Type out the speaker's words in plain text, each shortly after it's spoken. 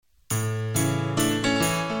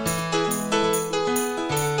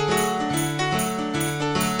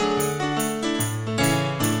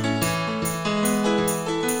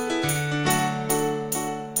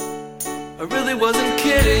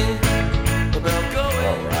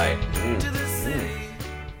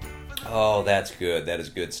Oh, that's good. That is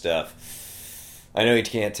good stuff. I know you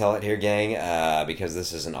can't tell it here, gang, because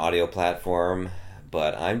this is an audio platform,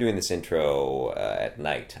 but I'm doing this intro at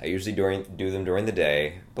night. I usually do them during the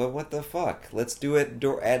day, but what the fuck? Let's do it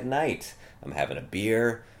at night. I'm having a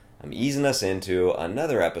beer. I'm easing us into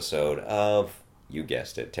another episode of, you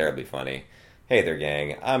guessed it, Terribly Funny. Hey there,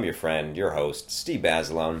 gang. I'm your friend, your host, Steve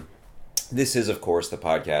Bazelon. This is, of course, the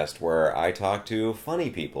podcast where I talk to funny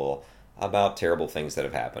people about terrible things that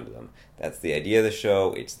have happened to them. That's the idea of the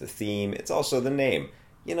show. It's the theme. It's also the name.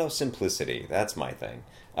 You know, simplicity. That's my thing.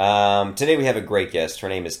 Today we have a great guest. Her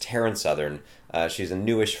name is Taryn Southern. She's a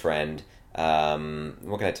newish friend.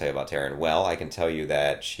 What can I tell you about Taryn? Well, I can tell you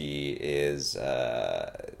that she is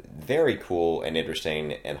very cool and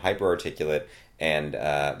interesting and hyper-articulate and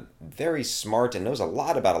very smart and knows a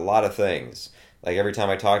lot about a lot of things. Like, every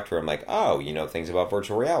time I talk to her, I'm like, oh, you know things about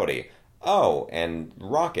virtual reality. Oh, and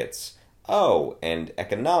rockets. Oh, and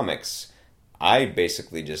economics. I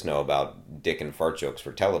basically just know about dick and fart jokes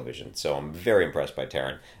for television, so I'm very impressed by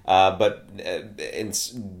Taryn.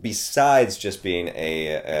 Besides just being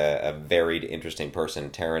a varied, interesting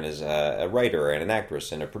person, Taryn is a writer and an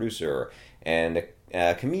actress and a producer and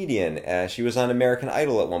a comedian. She was on American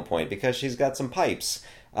Idol at one point because she's got some pipes.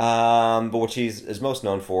 But what she is most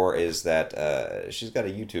known for is that she's got a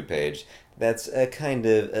YouTube page that's a kind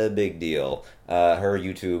of a big deal. Her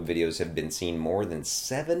YouTube videos have been seen more than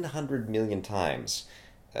 700 million times.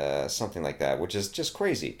 Something like that, which is just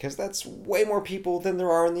crazy, because that's way more people than there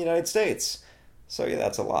are in the United States. So yeah,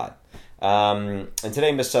 that's a lot. And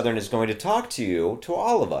today Miss Southern is going to talk to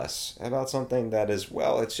all of us, about something that is,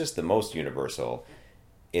 well, it's just the most universal.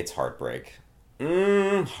 It's heartbreak.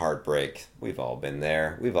 Heartbreak. We've all been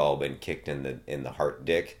there. We've all been kicked in the heart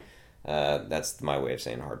dick. That's my way of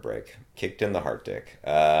saying heartbreak. Kicked in the heart dick.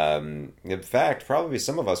 In fact, probably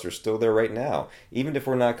some of us are still there right now, even if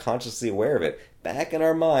we're not consciously aware of it. Back in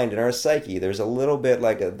our mind, in our psyche, there's a little bit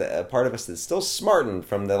like a part of us that's still smarting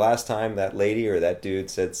from the last time that lady or that dude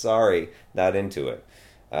said sorry, not into it.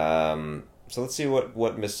 So let's see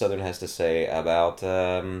what Miss Southern has to say about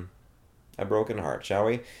a broken heart, shall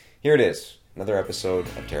we? Here it is. Another episode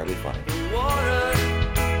of Terribly Funny.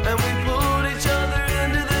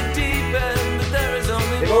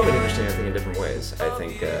 They've all been interesting, I think, in different ways. I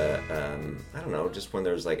think, I don't know, just when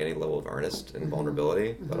there's like any level of earnest and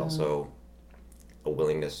vulnerability, but also a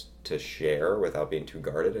willingness to share without being too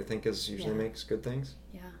guarded, I think, usually makes good things.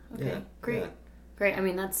 Yeah, okay, yeah. Great. Yeah. Great. I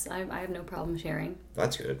mean, I have no problem sharing.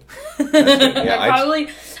 That's good. That's good. Yeah,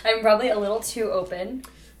 I'm probably a little too open.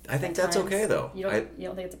 I think that's okay, though. You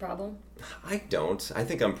don't think it's a problem? I don't. I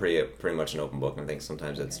think I'm pretty much an open book, and I think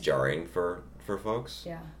sometimes it's jarring for folks.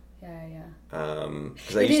 Yeah.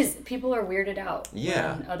 People are weirded out.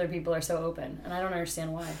 Yeah. When other people are so open, and I don't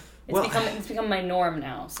understand why. It's become my norm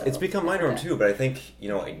now. So it's become my norm too, but I think,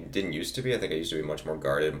 I didn't used to be. I think I used to be much more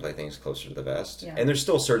guarded and play things closer to the vest. Yeah. And there's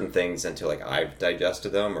still certain things until like I've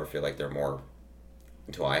digested them or feel like they're more,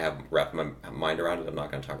 until I have wrapped my mind around it, I'm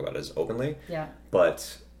not going to talk about it as openly. Yeah.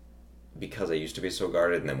 But because I used to be so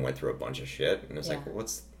guarded and then went through a bunch of shit, and it's like, well,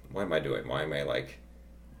 why am I doing? Why am I like,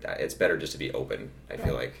 it's better just to be open, I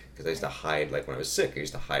feel like, because I used to hide, like when I was sick, I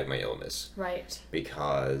used to hide my illness. Right.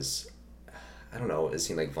 Because, I don't know, it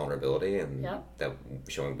seemed like vulnerability and that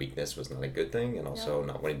showing weakness was not a good thing, and also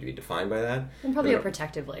not wanting to be defined by that. And probably a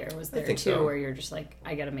protective layer was there too, so. Where you're just like,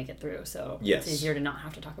 I gotta make it through, so yes. It's easier to not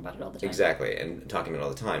have to talk about it all the time. Exactly, and talking about it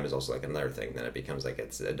all the time is also like another thing, then it becomes like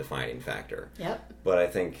it's a defining factor. Yep. But I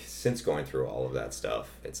think since going through all of that stuff,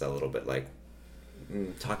 it's a little bit like,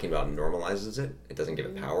 talking about normalizes it. It doesn't give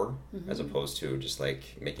it power, as opposed to just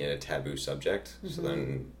like making it a taboo subject. So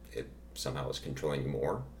then it somehow is controlling you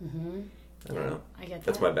more. I don't know. I get that.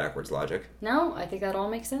 That's my backwards logic. No, I think that all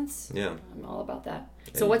makes sense. Yeah. I'm all about that.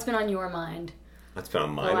 So what's been on your mind? What's been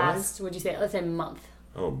on my mind? Last, would you say, let's say month.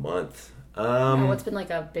 Oh, month. What's been like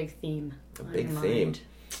a big theme? A big theme.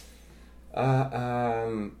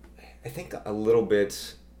 I think a little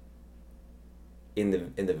bit in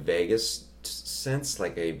the Vegas sense,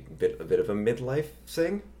 like a bit of a midlife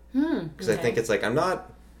thing. Because I think it's like I'm not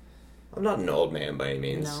an old man by any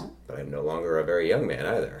means, but I'm no longer a very young man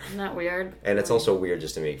either. Isn't that weird? And it's also weird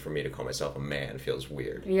just for me to call myself a man feels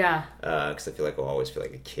weird. Yeah. Because I feel like I'll always feel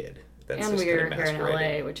like a kid. That's and we're here in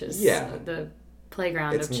LA, which is the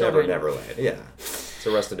playground of children. It's Neverland. Yeah. It's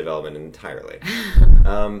Arrested Development entirely.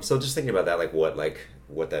 So just thinking about that,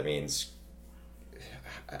 what that means.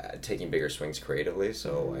 Taking bigger swings creatively,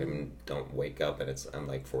 so I don't wake up and I'm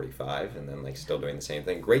like 45 and then like still doing the same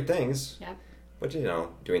thing. Great things, but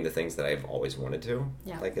doing the things that I've always wanted to.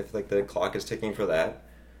 Yeah. Like if like the clock is ticking for that,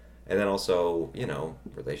 and then also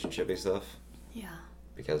relationshipy stuff. Yeah.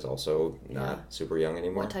 because also not super young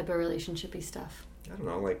anymore. What type of relationship-y stuff? I don't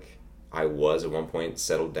know, like I was at one point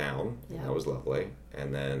settled down, and Yeah. that was lovely,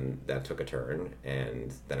 and then that took a turn,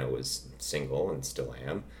 and then I was single and still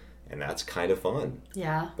am, and that's kind of fun.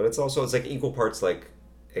 Yeah. But it's like equal parts like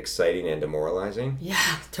exciting and demoralizing. Yeah,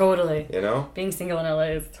 totally. You know? Being single in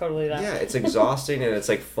LA is totally that. Yeah, it's exhausting and it's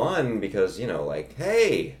like fun because, you know, like,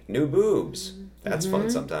 hey, new boobs. That's fun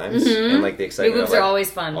sometimes. And like the New excitement boobs of, like, are always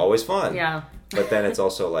fun. always fun. Yeah. But then it's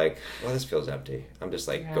also like, well, this feels empty. I'm just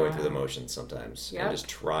like going Yeah. through the motions sometimes. Yep. And just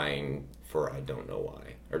trying for I don't know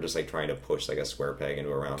why. Or just like trying to push like a square peg into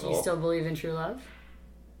a round Do hole. you still believe in true love?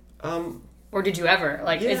 Um, Or did you ever?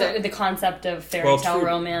 Like, is Yeah. it the concept of fairy Well, tale true.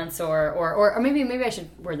 romance or maybe I should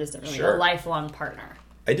word this differently. Sure. A lifelong partner.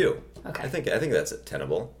 I do. Okay. I think that's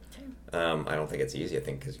tenable. I don't think it's easy. I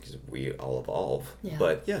think because we all evolve. Yeah.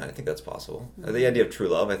 But yeah, I think that's possible. The idea of true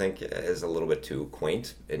love, I think, is a little bit too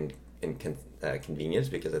quaint and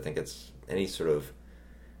convenient because I think it's any sort of.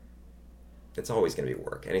 It's always going to be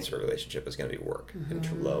work. Any sort of relationship is going to be work. And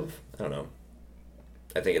true love, I don't know.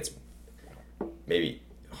 I think it's maybe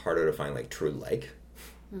harder to find like true like.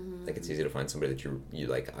 I think it's easy to find somebody that you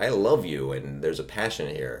like. I love you, and there's a passion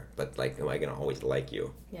here. But like, am I going to always like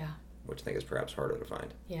you? Yeah. Which I think is perhaps harder to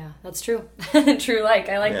find. Yeah, that's true. True like.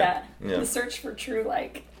 I like Yeah. that. Yeah. The search for true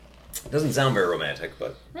like. It doesn't sound very romantic,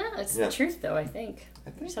 but Yeah, it's Yeah. the truth though, I think. I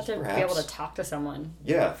You think just have to be perhaps. able to talk to someone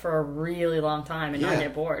Yeah. for a really long time and not Yeah.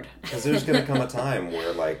 get bored. Because there's going to come a time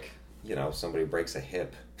where, like, you know, somebody breaks a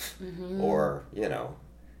hip, or you know,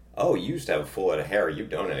 oh, you used to have a full head of hair, you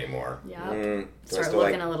don't anymore. Yeah. Do Start I still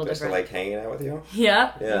looking like, a little do I still different. like hanging out with you?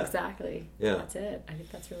 Yeah, Yeah. exactly. Yeah. That's it. I think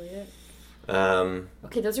that's really it. Um,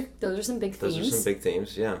 Okay, those are some big those themes. are some big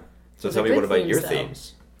themes. Yeah. So Those tell are me, good what about your themes, though.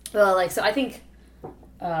 themes? Well, like, so I think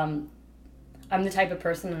I'm the type of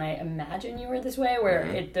person, and I imagine you were this way,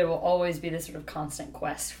 where there will always be this sort of constant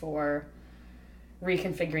quest for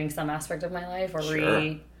reconfiguring some aspect of my life or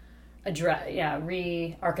Sure.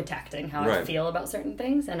 re-architecting how I Right. feel about certain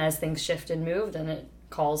things. And as things shift and move, then it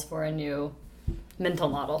calls for a new mental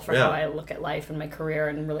model for Yeah. how I look at life and my career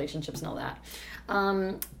and relationships and all that.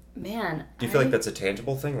 Man, Do you feel like that's a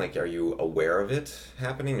tangible thing? Like, are you aware of it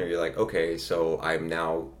happening, or you're like, okay, so I'm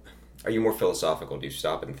now. Are you more philosophical? Do you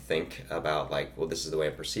stop and think about like, well, this is the way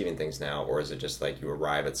I'm perceiving things now, or is it just like you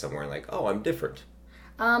arrive at somewhere and like, oh, I'm different?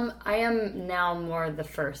 I am now more the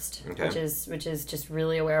first, Okay. which is just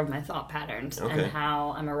really aware of my thought patterns Okay. and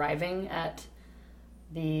how I'm arriving at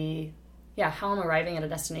how I'm arriving at a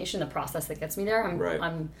destination, the process that gets me there. Right.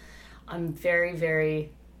 I'm very,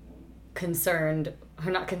 very concerned,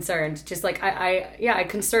 or not concerned, just like I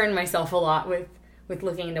concern myself a lot with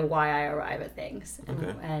looking into why I arrive at things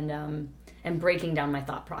Okay. and breaking down my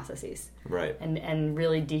thought processes. Right. And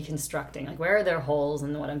really deconstructing, like, where are there holes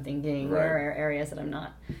in what I'm thinking? Right. Where are areas that I'm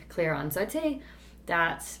not clear on? So I'd say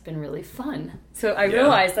that's been really fun. So I Yeah.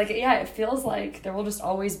 realized, like, it feels like there will just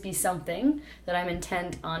always be something that I'm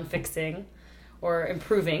intent on fixing or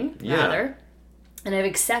improving, Yeah. rather. And I've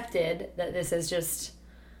accepted that this is just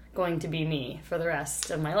going to be me for the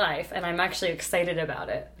rest of my life, and I'm actually excited about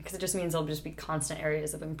it because it just means there'll just be constant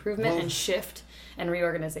areas of improvement Well, and shift and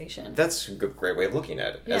reorganization. That's a great way of looking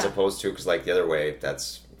at it, as Yeah. opposed to, because like the other way,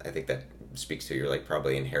 I think that speaks to you're like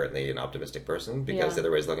probably inherently an optimistic person, because Yeah. the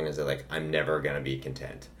other way is looking is that like, I'm never going to be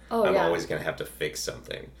content. Oh, I'm yeah. always going to have to fix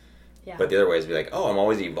something. Yeah. But the other way is be like, oh, I'm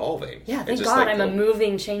always evolving. Yeah, It's thank just God like I'm a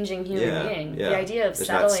moving, changing human being. Yeah. The idea of There's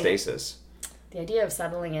not settling stasis.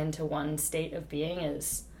 into one state of being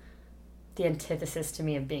is the antithesis to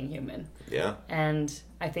me of being human. Yeah. And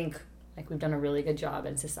I think like we've done a really good job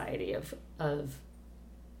in society of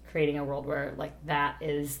creating a world where like that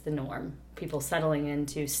is the norm. People settling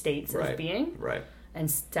into states Right. of being Right. and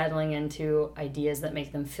settling into ideas that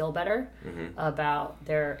make them feel better about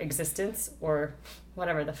their existence or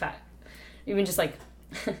whatever the fact. Even just like,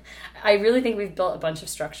 I really think we've built a bunch of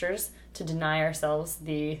structures to deny ourselves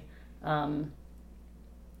the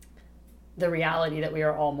reality that we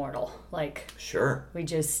are all mortal. Like, Sure. we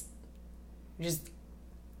just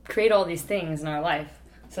create all these things in our life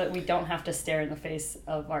so that we don't have to stare in the face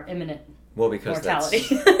of our imminent Well, because mortality,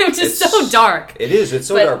 that's... which is so dark. It is. It's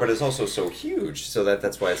so But- dark, but it's also so huge. So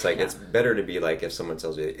that's why it's like, it's better to be like, if someone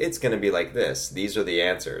tells you, it's going to be like this, these are the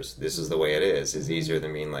answers, this is the way it is easier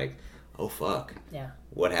than being like, oh, fuck. Yeah.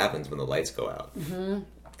 What happens when the lights go out?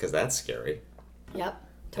 Because that's scary. Yep,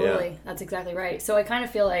 totally. Yeah. That's exactly right. So I kind of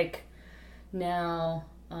feel like now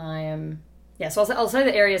I am... Yeah, so I'll say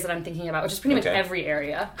the areas that I'm thinking about, which is pretty much Okay. every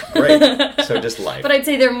area. Great. So just life. But I'd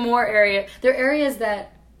say there are areas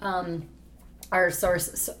that are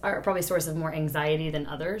probably source of more anxiety than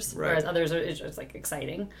others, Right. whereas others are just like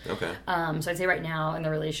exciting. Okay. So I'd say right now in the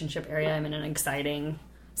relationship area, I'm in an exciting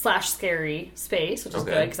 / scary space, which is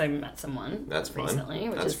Okay. good because I met someone That's fun. recently,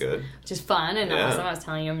 That's good. which is fun and Yeah. awesome. I was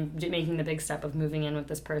telling you, I'm making the big step of moving in with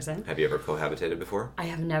this person. Have you ever cohabitated before? I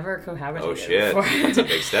have never cohabitated Oh shit, before. that's a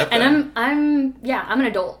big step. And then. I'm an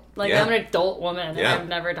adult. Like Yeah. I'm an adult woman, Yeah. and I've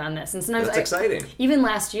never done this. And sometimes That's exciting. even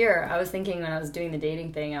last year, I was thinking when I was doing the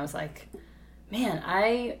dating thing, I was like, man,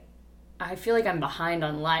 I feel like I'm behind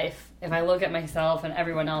on life. If I look at myself and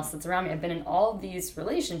everyone else that's around me, I've been in all of these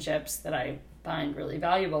relationships that I find really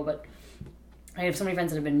valuable, but I have so many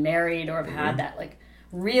friends that have been married or have had that, like,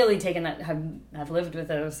 really taken that, have lived with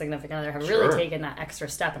a significant other, have Sure. really taken that extra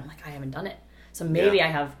step. And I'm like, I haven't done it. So maybe Yeah.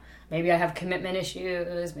 I have commitment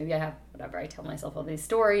issues. Maybe I have whatever. I tell myself all these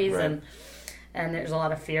stories, Right. and there's a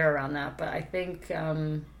lot of fear around that. But I think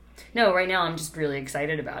no, right now I'm just really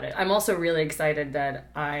excited about it. I'm also really excited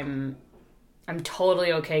that I'm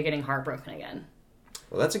totally okay getting heartbroken again.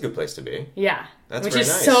 Well, that's a good place to be. Yeah, That's which very is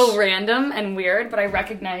nice. so random and weird, but I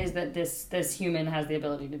recognize that this human has the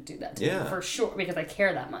ability to do that to Yeah. me for sure because I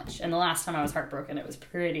care that much. And the last time I was heartbroken, it was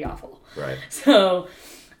pretty awful. Right. So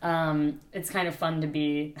it's kind of fun to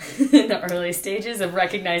be in the early stages of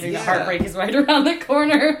recognizing that Yeah. heartbreak is right around the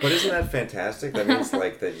corner. But isn't that fantastic? That means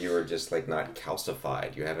like that you are just like not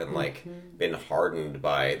calcified. You haven't like been hardened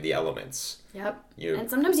by the elements. Yep. You- And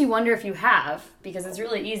sometimes you wonder if you have, because it's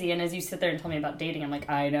really easy. And as you sit there and tell me about dating, I'm like,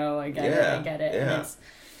 I know, I get it. Yeah.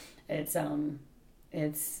 And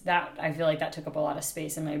it's that, I feel like that took up a lot of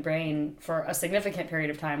space in my brain for a significant period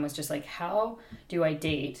of time, was just like, how do I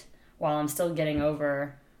date while I'm still getting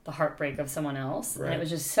over the heartbreak of someone else? Right. And it was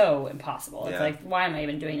just so impossible. It's Yeah. like, why am I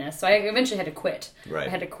even doing this? So I eventually had to quit. Right. I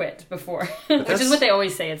had to quit before, which that's- is what they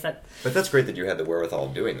always say. It's that, But that's great that you had the wherewithal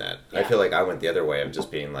of doing that. I Yeah. feel like I went the other way of just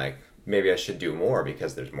being like, maybe I should do more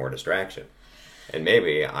because there's more distraction. And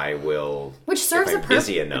maybe I will, which serves if a I'm purpose,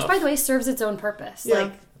 busy enough. which by the way serves its own purpose. Yeah.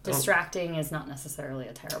 Like, distracting is not necessarily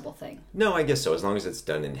a terrible thing. No, I guess so. As long as it's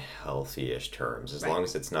done in healthy-ish terms. As Right. long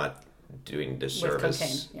as it's not doing disservice.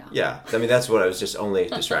 cocaine, Yeah. I mean, that's what I was just only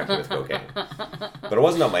distracted with cocaine. But it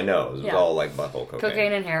wasn't on my nose. It was Yeah. all like butthole cocaine.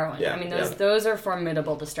 Cocaine and heroin. Yeah, I mean, yeah. those are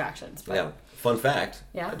formidable distractions. But Yeah. Fun fact.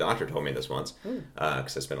 Yeah. A doctor told me this once,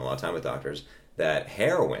 because I spent a lot of time with doctors, that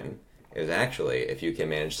heroin is actually, if you can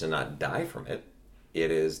manage to not die from it,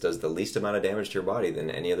 does the least amount of damage to your body than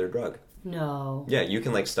any other drug. no. Yeah, you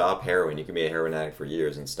can like stop heroin. You can be a heroin addict for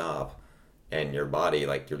years and stop, and your body,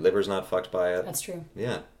 like your liver's not fucked by it. That's true.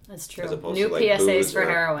 Yeah. That's true. As opposed New to like PSAs booze for or-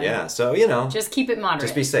 heroin. Yeah, so you know, Just keep it moderate.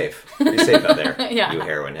 just be safe. Be safe out there, Yeah. you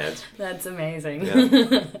heroin heads. That's amazing.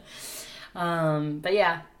 Yeah. But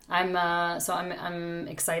yeah, I'm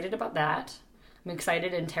excited about that. I'm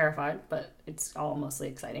excited and terrified, but it's all mostly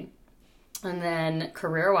exciting. And then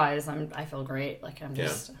career-wise, I feel great. Like I'm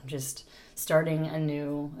just starting a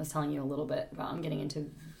new. I was telling you a little bit about. I'm getting into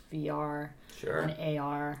VR Sure. and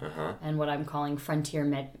AR Uh-huh. and what I'm calling frontier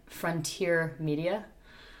media.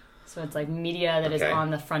 So it's like media that is Okay. on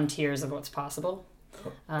the frontiers of what's possible.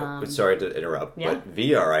 Sorry to interrupt, yeah. but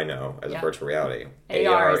VR I know as Yeah. virtual reality.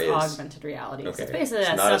 AR is augmented reality. Okay. So it's basically it's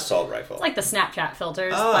that not stuff. assault rifle. It's like the Snapchat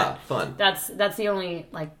filters, Ah, fun. but that's the only,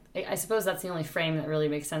 like, I suppose that's the only frame that really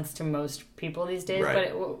makes sense to most people these days. Right. But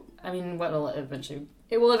it will, I mean,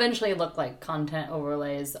 it will eventually look like content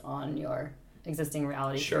overlays on your existing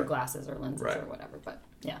reality Sure. through glasses or lenses Right. or whatever. But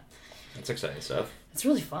yeah, That's exciting stuff. it's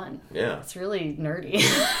really fun. Yeah. It's really nerdy.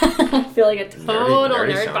 I feel like a total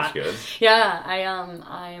nerdy nerd sounds bot. good. Yeah,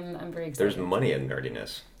 I'm very excited. There's money in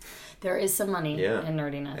nerdiness. There is some money Yeah. in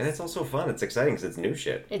nerdiness. And it's also fun. It's exciting because it's new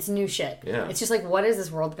shit. It's new shit. Yeah. It's just like, what is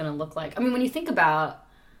this world going to look like? I mean, when you think about,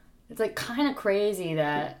 it's like kind of crazy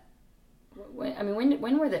that.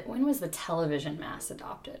 When was the television mass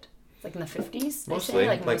adopted? Like in the 50s. they Mostly say?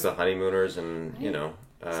 like most- the honeymooners and, you know.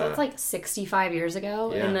 so it's like 65 years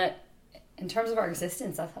ago. Yeah. In terms of our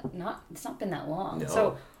existence, it's not been that long. No.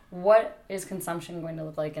 So what is consumption going to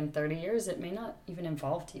look like in 30 years? It may not even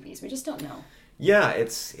involve TVs. We just don't know. Yeah, it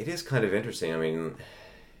is kind of interesting. I mean,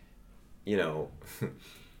 you know,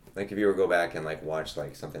 like if you were to go back and like watch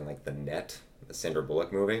like something like The Net, the Sandra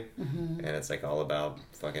Bullock movie, and it's like all about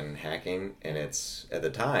fucking hacking, and it's at the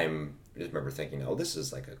time I just remember thinking, oh, this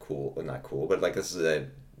is like a cool, well, not cool, but like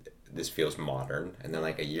this feels modern, and then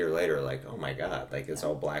like a year later, like, oh my god, like it's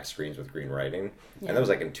all black screens with green writing, and that was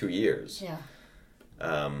like in 2 years. Yeah.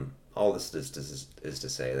 All this is to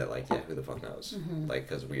say that like, yeah, who the fuck knows? Like,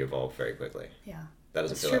 because we evolved very quickly. Yeah. That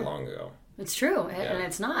doesn't It's feel true. that long ago. It's true, Yeah. and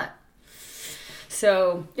it's not.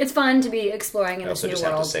 So it's fun to be exploring in I this also new just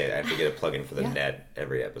world. have to say, I have to get a plug-in for the Yeah. Net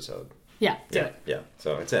every episode. Yeah, do Yeah, it. yeah.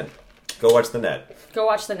 So it's in. Go watch The Net. Go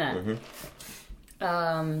watch The Net.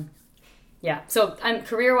 Yeah. So I'm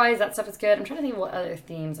career-wise, that stuff is good. I'm trying to think of what other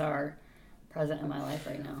themes are present in my life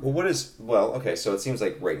right now. Well, okay, so it seems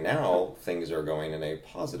like right now things are going in a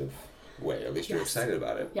positive way. At least you're excited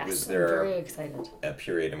about it. Yes, Was I'm there very excited. a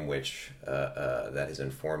period in which that has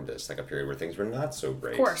informed us, like a period where things were not so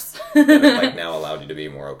great? Of course. That have, like, now allowed you to be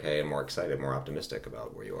more okay and more excited, more optimistic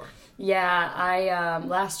about where you are? Yeah, I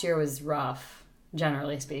last year was rough,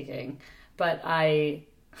 generally speaking, but I,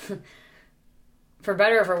 for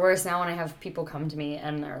better or for worse, now when I have people come to me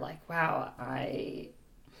and they're like, "Wow,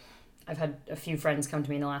 I've had a few friends come to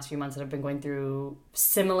me in the last few months that have been going through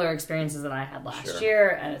similar experiences that I had last year,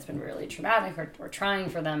 and it's been really traumatic or trying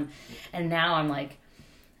for them," and now I'm like,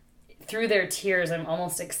 through their tears, I'm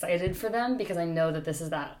almost excited for them because I know that this is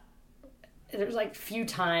that. There's like few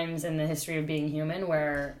times in the history of being human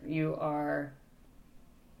where you are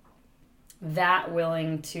that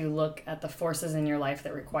willing to look at the forces in your life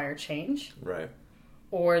that require change. Right.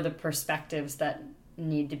 Or the perspectives that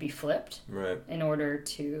need to be flipped. Right. In order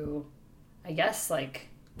to, I guess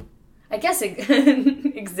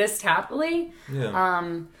exist happily. Yeah.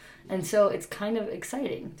 And so it's kind of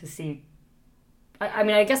exciting to see. I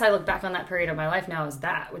mean, I guess I look back on that period of my life now as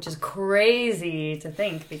that, which is crazy to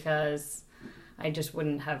think because I just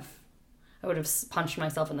I would have punched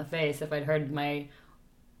myself in the face if I'd heard my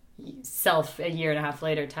self a year and a half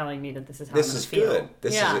later telling me that this is how I'm going to feel.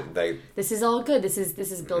 This is good. This is all good. This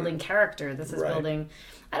is building character. This is building.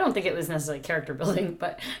 I don't think it was necessarily character building,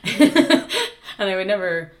 but and I would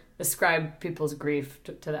never ascribe people's grief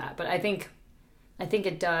to that. But I think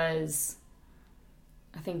it does.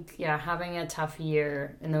 I think having a tough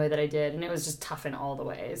year in the way that I did, and it was just tough in all the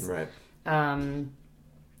ways. Right.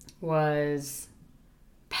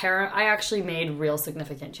 I actually made real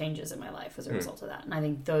significant changes in my life as a result of that. And I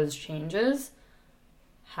think those changes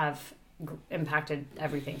have impacted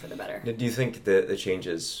everything for the better. Do you think the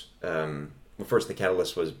changes, well, first the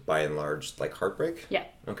catalyst was by and large like heartbreak? Yeah.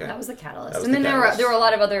 Okay. That was the catalyst. Was and then there were a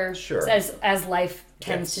lot of other, sure, as life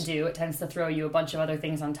tends to do, it tends to throw you a bunch of other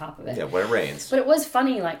things on top of it. Yeah, when it rains. But it was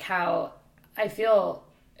funny, like how I feel,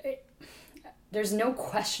 there's no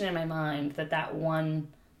question in my mind that one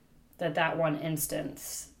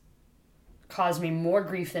instance caused me more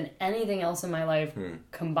grief than anything else in my life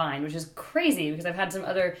combined, which is crazy because I've had some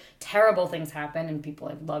other terrible things happen and people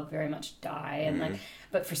I've loved very much die, and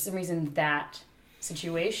but for some reason that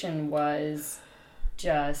situation was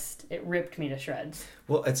just, it ripped me to shreds.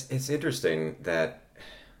 Well, it's interesting that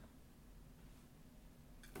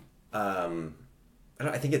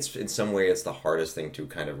I think it's in some way it's the hardest thing to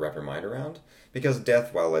kind of wrap your mind around, because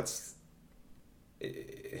death, while it's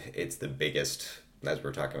the biggest, as we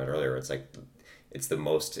were talking about earlier, it's the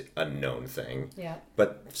most unknown thing. Yeah.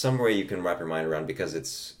 But some way you can wrap your mind around because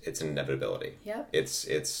it's an inevitability. Yep. It's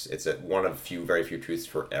one of very few truths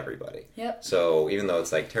for everybody. Yep. So even though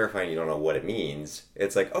it's like terrifying, you don't know what it means.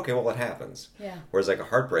 It's like, okay, well, it happens. Yeah. Whereas like a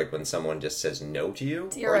heartbreak, when someone just says no to you,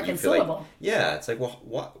 it's irreconcilable. It's like,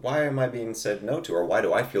 well, why am I being said no to, or why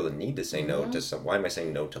do I feel the need to say no to some? Why am I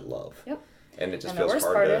saying no to love? Yep. And it just and feels hard. The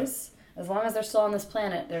worst part is, as long as they're still on this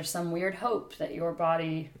planet, there's some weird hope that your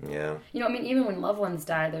body... Yeah. I mean, even when loved ones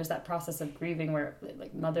die, there's that process of grieving where,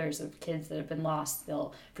 like, mothers of kids that have been lost,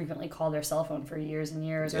 they'll frequently call their cell phone for years and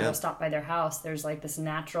years, or they'll stop by their house. There's, like, this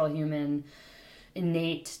natural human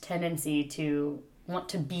innate tendency to want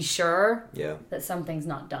to be sure that something's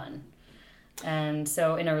not done. And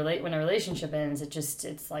so when a relationship ends,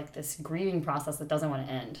 it's like this grieving process that doesn't want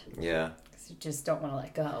to end. Yeah. Because you just don't want to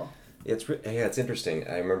let go. It's interesting.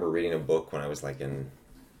 I remember reading a book when I was like in,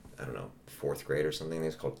 I don't know, 4th grade or something.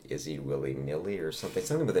 It's called Izzy Willy Nilly or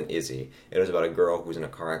something with an Izzy. It was about a girl who was in a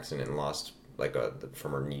car accident and lost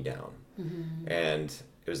from her knee down. Mm-hmm. And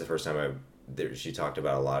it was the first time she talked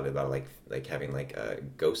about a lot about like having like a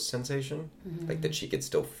ghost sensation, like that she could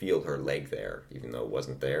still feel her leg there even though it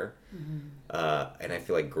wasn't there. And I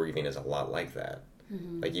feel like grieving is a lot like that.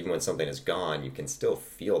 Like, even when something is gone, you can still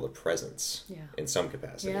feel the presence in some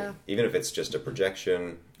capacity. Yeah. Even if it's just a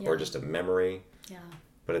projection or just a memory. Yeah.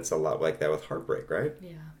 But it's a lot like that with heartbreak, right?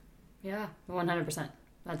 Yeah. Yeah, 100%.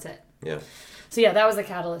 That's it. Yeah. So, that was the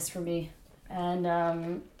catalyst for me. And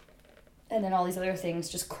then all these other things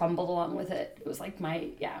just crumbled along with it. It was like my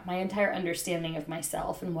entire understanding of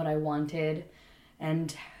myself and what I wanted.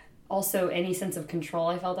 And also any sense of control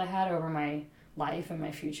I felt I had over my life and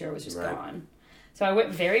my future was just gone. So I went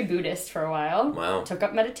very Buddhist for a while. Wow. Took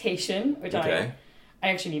up meditation, which I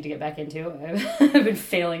actually need to get back into. I've been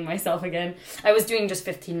failing myself again. I was doing just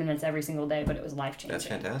 15 minutes every single day, but it was life-changing. That's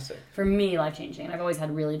fantastic. For me, life-changing. And I've always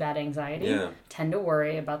had really bad anxiety. Tend to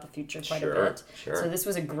worry about the future quite a bit. Sure. So this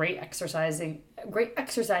was a great exercise in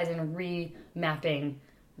remapping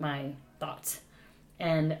my thoughts.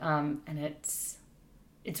 And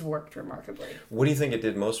it's worked remarkably. What do you think it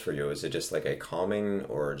did most for you? Is it just like a calming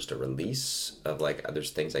or just a release of like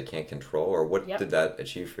there's things I can't control, or what did that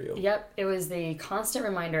achieve for you? Yep. It was the constant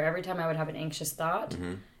reminder every time I would have an anxious thought,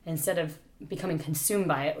 instead of becoming consumed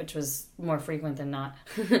by it, which was more frequent than not,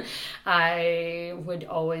 I would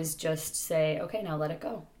always just say, okay, now let it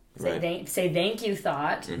go. Say thank you,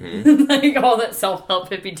 thought. Like all that self-help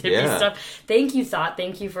hippy-dippy stuff. Thank you, thought.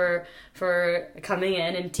 Thank you for coming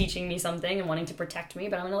in and teaching me something and wanting to protect me,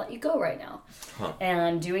 but I'm going to let you go right now.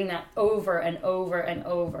 And doing that over and over and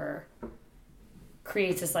over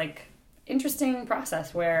creates this like interesting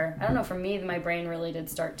process where, I don't know, for me, my brain really did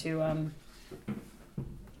start to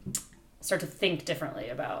think differently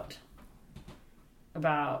about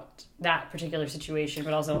that particular situation,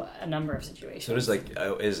 but also a number of situations. So it is like,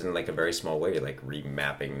 is in like a very small way, like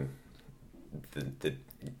remapping the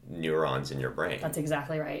neurons in your brain. That's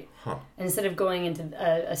exactly right. And instead of going into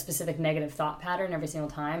a specific negative thought pattern every single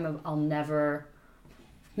time, I'll never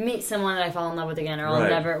meet someone that I fall in love with again, or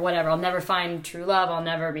I'll never find true love, I'll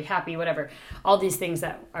never be happy, whatever. All these things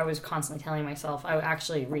that I was constantly telling myself, I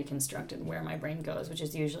actually reconstructed where my brain goes, which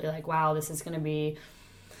is usually like, wow, this is going to be...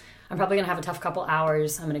 I'm probably going to have a tough couple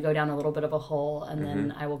hours. I'm going to go down a little bit of a hole, and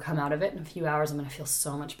then I will come out of it in a few hours. I'm going to feel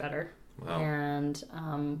so much better. Wow.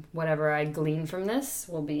 And whatever I glean from this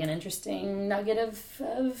will be an interesting nugget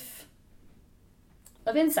of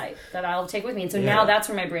insight that I'll take with me. And so now that's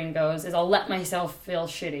where my brain goes, is I'll let myself feel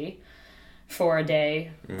shitty for a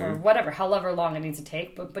day or whatever, however long it needs to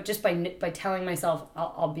take. But just by telling myself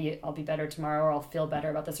I'll be better tomorrow, or I'll feel better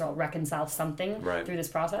about this, or I'll reconcile something through this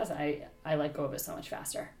process, I let go of it so much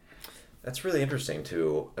faster. That's really interesting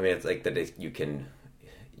too. I mean, it's like that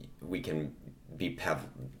we can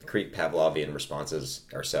create Pavlovian responses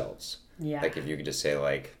ourselves. Yeah. Like if you could just say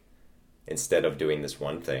like, instead of doing this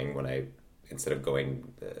one thing, instead of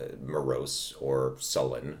going morose or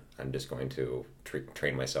sullen, I'm just going to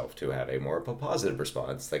train myself to have a more positive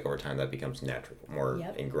response. Like over time, that becomes natural, more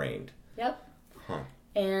ingrained. Yep.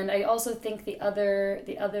 And I also think the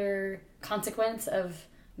other consequence of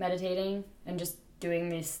meditating and just doing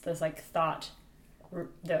this like thought,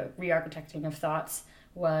 the re-architecting of thoughts,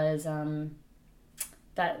 was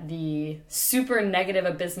that the super negative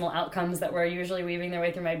abysmal outcomes that were usually weaving their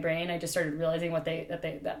way through my brain, I just started realizing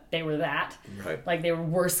that they were that. Right. Like they were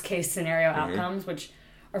worst case scenario outcomes, which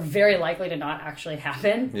are very likely to not actually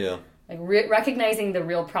happen. Yeah. Like recognizing the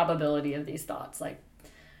real probability of these thoughts, like,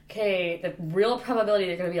 okay, the real probability that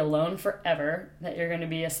you're going to be alone forever, that you're going to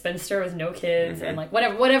be a spinster with no kids, and like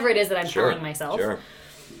whatever it is that I'm telling myself.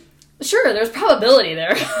 Sure, there's probability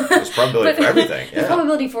there. There's probability for everything. Yeah. There's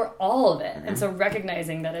probability for all of it. And so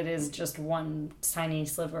recognizing that it is just one tiny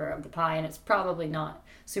sliver of the pie, and it's probably not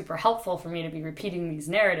super helpful for me to be repeating these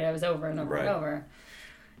narratives over and over and over,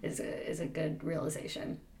 is a good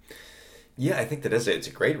realization. Yeah, I think it's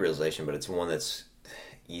a great realization, but it's one that's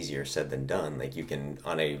easier said than done. Like you can,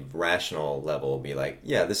 on a rational level, be like,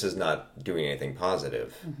 yeah, this is not doing anything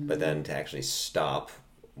positive, but then to actually stop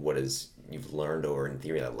what you've learned over, in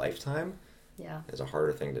theory, a lifetime, is a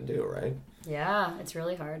harder thing to do, right? Yeah, it's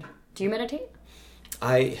really hard. Do you meditate?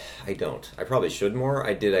 I don't. I probably should more.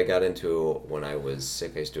 I got into, when I was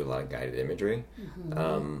sick, I used to do a lot of guided imagery,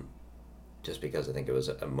 just because I think it was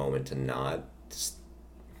a moment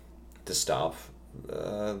to stop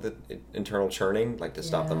the internal churning, like to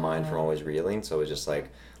stop the mind from always reeling. So it was just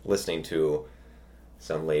like listening to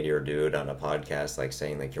some lady or dude on a podcast, like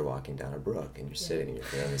saying like you're walking down a brook and you're sitting and you're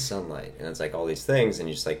feeling the sunlight, and it's like all these things, and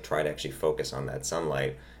you just like try to actually focus on that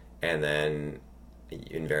sunlight, and then you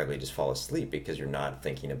invariably just fall asleep because you're not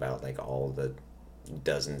thinking about like all the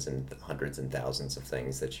dozens and hundreds and thousands of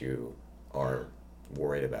things that you are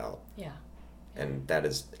worried about. And that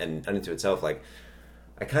is, and unto itself, like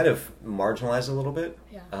I kind of marginalized a little bit,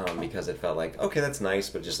 because it felt like, okay, that's nice,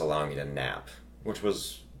 but just allowing me to nap, which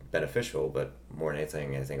was beneficial, but more than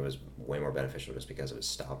anything, I think it was way more beneficial just because it was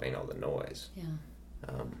stopping all the noise.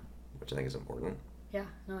 Which I think is important. Yeah,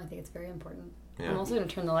 no, I think it's very important. Yeah. I'm also going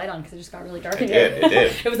to turn the light on because it just got really dark in here. It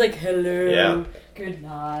did. It was like, hello, good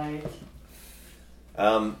night.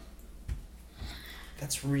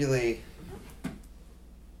 That's really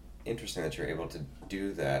interesting that you're able to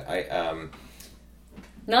do that.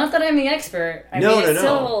 Not that I'm the expert.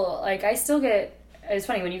 I still get... It's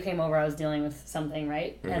funny, when you came over, I was dealing with something,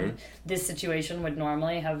 right? And this situation would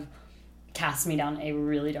normally have casts me down a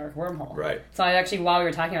really dark wormhole. Right. So I actually, while we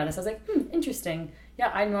were talking about this, I was like, interesting. Yeah,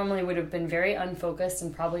 I normally would have been very unfocused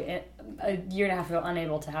and probably a year and a half ago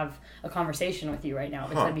unable to have a conversation with you right now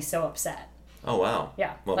because I'd be so upset. Oh, wow.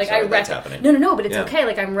 Yeah. Well, like sorry, that's happening. No, but it's okay.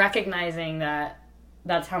 Like, I'm recognizing that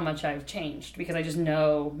that's how much I've changed because I just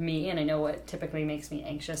know me and I know what typically makes me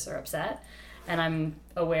anxious or upset. And I'm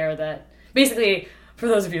aware that basically, for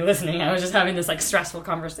those of you listening, I was just having this like stressful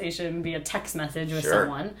conversation via text message with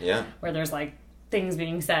someone where there's like things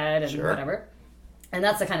being said and whatever. And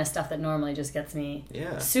that's the kind of stuff that normally just gets me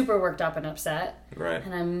super worked up and upset. Right.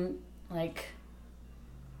 And I'm like,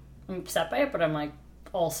 I'm upset by it, but I'm like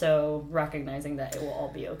also recognizing that it will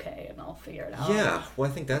all be okay and I'll figure it out. Yeah. Well,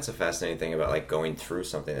 I think that's a fascinating thing about like going through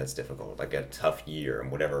something that's difficult, like a tough year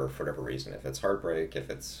and whatever, for whatever reason. If it's heartbreak, if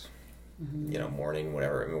it's, mourning,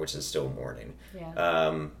 whatever, I mean, which is still mourning.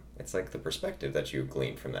 Yeah. It's like the perspective that you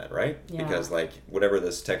glean from that, right? Yeah. Because like whatever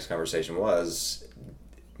this text conversation was,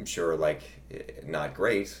 I'm sure like not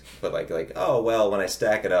great, but like oh well, when I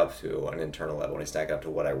stack it up to an internal level, when I stack it up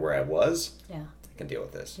to where I was, I can deal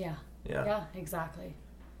with this. Yeah, exactly.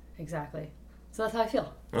 So that's how I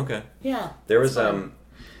feel. Okay. Yeah. There was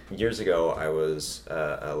years ago, I was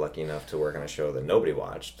lucky enough to work on a show that nobody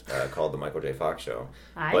watched called The Michael J. Fox Show.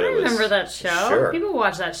 I remember that show. Sure. People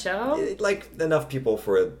watch that show. Like enough people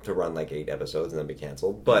for it to run like 8 episodes and then be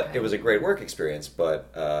canceled. But it was a great work experience.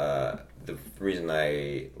 But the reason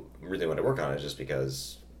I really wanted to work on it is just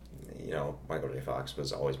because, Michael J. Fox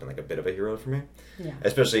has always been like a bit of a hero for me. Yeah.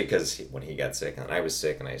 Especially because when he got sick and I was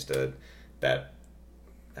sick and I used to,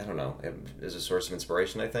 I don't know, it is a source of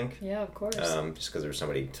inspiration, I think. Yeah, of course. Just because there was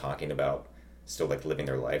somebody talking about still like living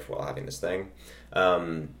their life while having this thing.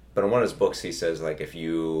 But in one of his books, he says like if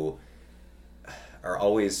you are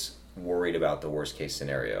always worried about the worst case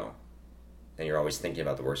scenario, and you're always thinking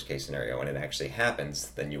about the worst case scenario, and it actually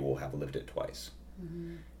happens, then you will have lived it twice.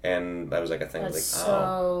 Mm-hmm. And that was like a thing. That's like,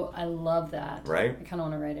 I love that. Right? I kind of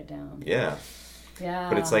want to write it down. Yeah. Yeah.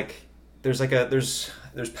 But it's like there's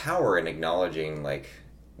power in acknowledging like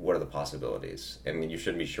what are the possibilities, and you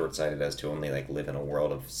shouldn't be short-sighted as to only like live in a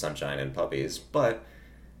world of sunshine and puppies. But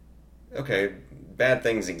okay, bad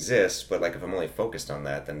things exist, but like if I'm only focused on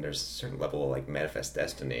that, then there's a certain level of like manifest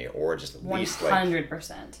destiny, or just at least like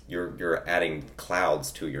 100%. You're adding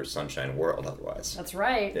clouds to your sunshine world otherwise. That's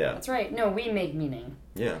right. Yeah. That's right. No, we make meaning.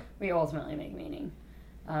 Yeah. We ultimately make meaning.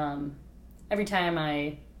 Every time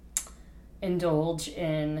I indulge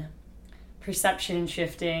in perception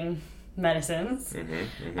shifting medicines,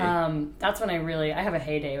 that's when I have a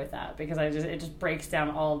heyday with that, because it just breaks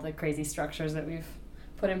down all the crazy structures that we've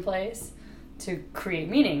put in place to create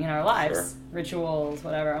meaning in our lives. Sure. Rituals,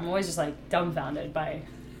 whatever. I'm always just like dumbfounded by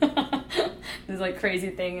this like crazy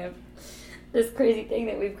thing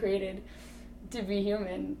that we've created to be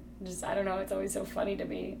human. Just, I don't know, it's always so funny to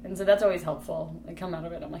me. And so that's always helpful. I come out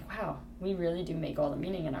of it, I'm like, wow, we really do make all the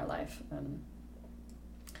meaning in our life. And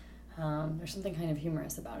there's something kind of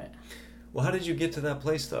humorous about it. Well, how did you get to that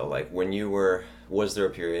place, though? Like, was there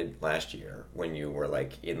a period last year when you were,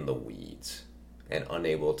 like, in the weeds and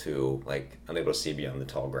unable to see beyond the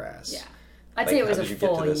tall grass? Yeah. I'd say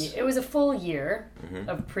it was a full year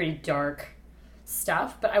of pretty dark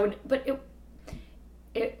stuff, but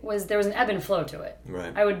there was an ebb and flow to it.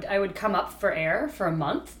 Right. I would come up for air for a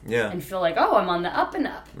month and feel like, oh, I'm on the up and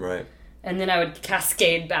up. Right. And then I would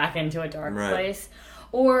cascade back into a dark place.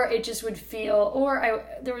 Or it just would feel,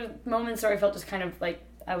 there were moments where I felt just kind of like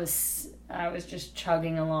I was just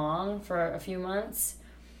chugging along for a few months,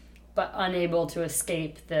 but unable to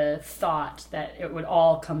escape the thought that it would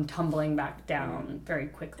all come tumbling back down very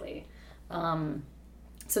quickly.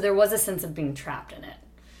 So there was a sense of being trapped in it,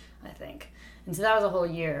 I think. And so that was a whole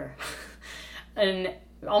year. And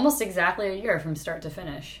almost exactly a year from start to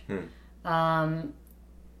finish.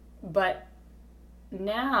 But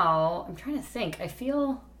now I'm trying to think. I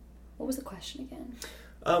feel, what was the question again?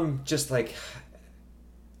 Just like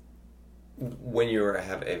when you're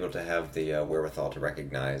able to have the wherewithal to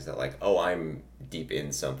recognize that, like, oh, I'm deep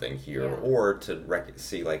in something here, or to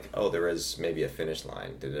see like, oh, there is maybe a finish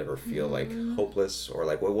line. Did it ever feel like hopeless, or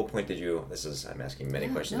like what point did you? I'm asking many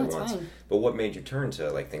questions at once. Fine. But what made you turn to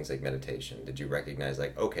like things like meditation? Did you recognize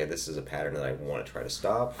like, okay, this is a pattern that I want to try to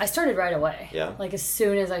stop? I started right away. Yeah. Like as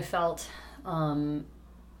soon as I felt. I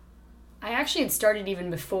actually had started even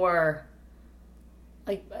before,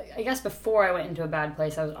 like, I guess before I went into a bad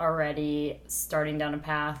place, I was already starting down a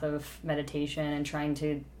path of meditation and trying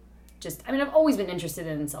to I've always been interested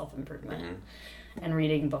in self-improvement and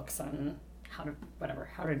reading books on how to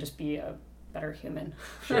just be a better human.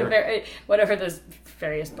 Sure. Whatever those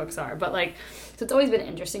various books are. But, like, so it's always been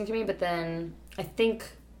interesting to me, but then I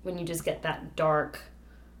think when you just get that dark,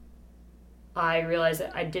 I realized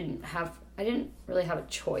that I didn't really have a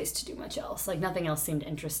choice to do much else. Like, nothing else seemed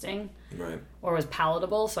interesting. Right. Or was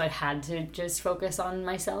palatable, so I had to just focus on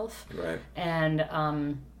myself. Right. And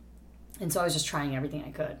so I was just trying everything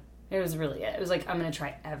I could. It was really it. It was like, I'm going to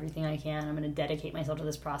try everything I can. I'm going to dedicate myself to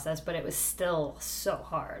this process, but it was still so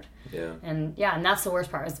hard. Yeah. And that's the worst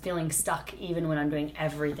part, is feeling stuck even when I'm doing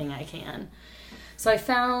everything I can. So I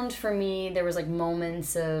found, for me, there was like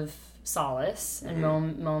moments of solace and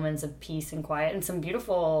moments of peace and quiet, and some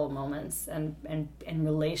beautiful moments and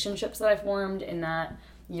relationships that I formed in that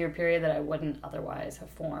year period that I wouldn't otherwise have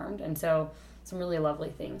formed. And so some really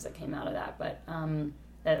lovely things that came out of that, but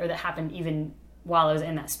that happened even while I was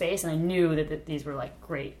in that space, and I knew that these were like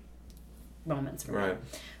great moments for me.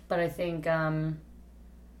 But I think as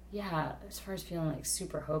far as feeling like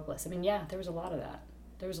super hopeless, I mean, there was a lot of that.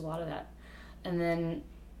 And then,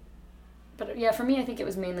 but yeah, for me, I think it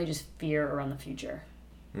was mainly just fear around the future.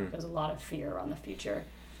 There was a lot of fear around the future.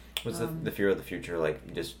 Was the fear of the future,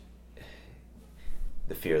 like, just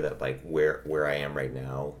the fear that, like, where I am right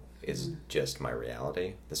now is just my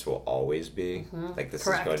reality? This will always be? Like, this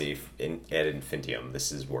Correct. is going to be ad infinitum.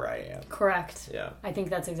 This is where I am. Correct. Yeah. I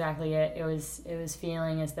think that's exactly it. It was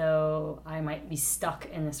feeling as though I might be stuck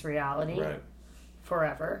in this reality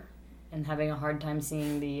forever, and having a hard time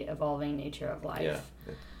seeing the evolving nature of life. Yeah.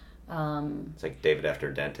 It's like David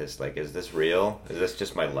after Dentist. Like, is this real? Is this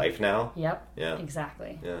just my life now? Yep. Yeah.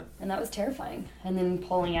 Exactly. Yeah. And that was terrifying. And then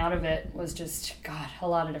pulling out of it was just, God, a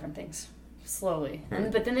lot of different things. Slowly.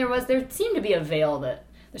 But then there seemed to be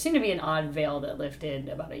an odd veil that lifted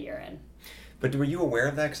about a year in. But were you aware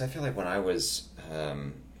of that? Because I feel like when I was,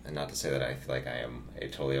 and not to say that I feel like I am a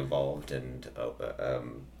totally evolved and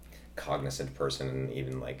cognizant person, and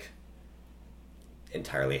even like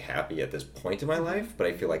entirely happy at this point in my life, but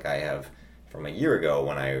I feel like I have, from a year ago,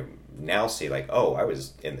 when I now see like, oh, I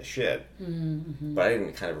was in the shit, but I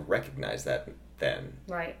didn't kind of recognize that then.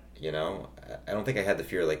 Right. You know, I don't think I had the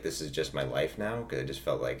fear like this is just my life now, because I just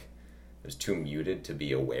felt like it was too muted to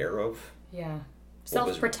be aware of. Yeah.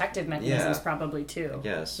 Self-protective mechanisms probably too.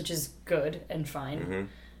 Yes. Which is good and fine.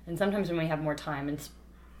 And sometimes when we have more time and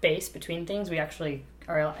space between things, we actually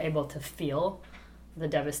are able to feel the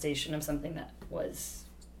devastation of something that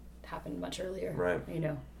happened much earlier. Right. You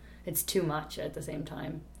know, it's too much at the same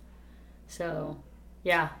time. So,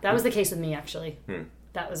 yeah, that was the case with me, actually.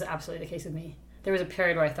 That was absolutely the case with me. There was a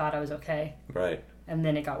period where I thought I was okay. Right. And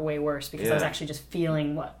then it got way worse because I was actually just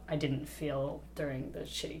feeling what I didn't feel during the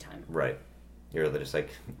shitty time. Right. You're just like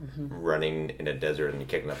running in a desert and you're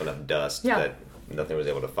kicking up enough dust that nothing was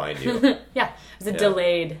able to find you. Yeah. It was a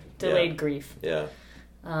delayed grief. Yeah.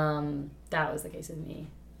 That was the case with me.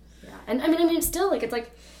 Yeah. And I mean, still, like, it's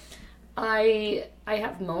like, I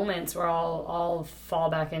have moments where I'll fall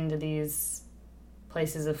back into these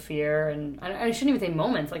places of fear, and I shouldn't even say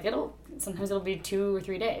moments, like, sometimes it'll be 2 or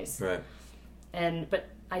 3 days. Right. But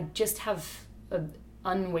I just have an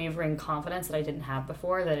unwavering confidence that I didn't have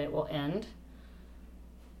before, that it will end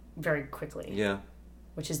very quickly. Yeah.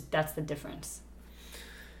 That's the difference.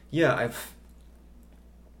 Yeah,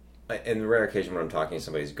 in the rare occasion when I'm talking to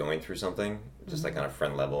somebody who's going through something, just like on a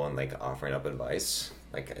friend level and like offering up advice,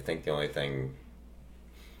 like, I think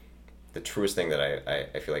the truest thing that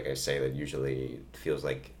I feel like I say that usually feels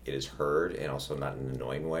like it is heard, and also not in an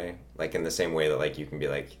annoying way. Like, in the same way that, like, you can be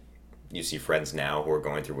like, you see friends now who are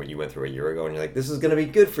going through what you went through a year ago, and you're like, this is going to be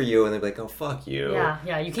good for you, and they're like, oh, fuck you.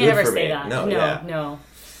 Yeah, you can't ever say that. No.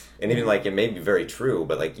 And even, like, it may be very true,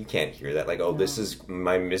 but, like, you can't hear that. Like, oh, this is,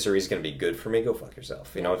 my misery is going to be good for me. Go fuck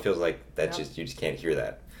yourself. You know, it feels like that you just can't hear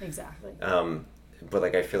that. Exactly. But,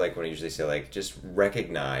 like, I feel like when I usually say, like, just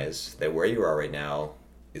recognize that where you are right now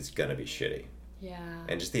is going to be shitty. Yeah.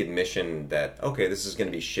 And just the admission that, okay, this is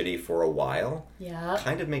going to be shitty for a while,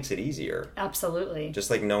 kind of makes it easier. Absolutely.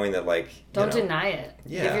 Just, like, knowing that, like, don't deny it.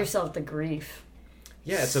 Yeah. Give yourself the grief.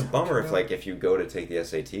 Yeah, it's a bummer if you go to take the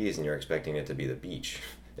SATs and you're expecting it to be the beach.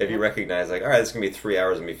 If you recognize, like, all right, it's going to be 3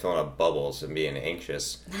 hours and be filling up bubbles and being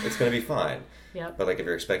anxious, it's going to be fine. But, like, if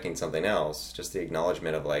you're expecting something else, just the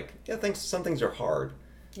acknowledgement of, like, some things are hard.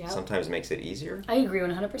 Sometimes makes it easier. I agree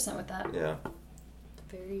 100% with that. Yeah.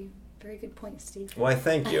 Very, very good point, Steve. Why,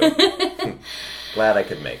 thank you. Glad I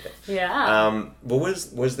could make it. Yeah. But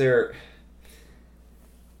was there...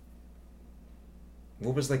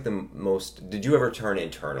 What was, like, the most... Did you ever turn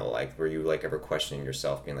internal? Like, were you, like, ever questioning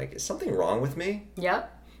yourself, being like, is something wrong with me?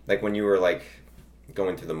 Yep. Like, when you were, like,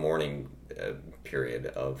 going through the mourning period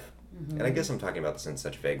of... And I guess I'm talking about this in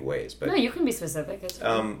such vague ways, but... No, you can be specific.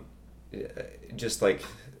 just, like,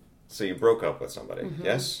 So you broke up with somebody,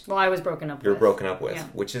 yes? Well, I was broken up You're with. broken up with, Yeah.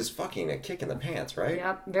 which is fucking a kick in the pants, right?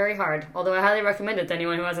 Yep, very hard. Although I highly recommend it to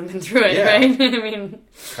anyone who hasn't been through it, Yeah. right? I mean...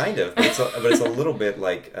 Kind of, but it's a little bit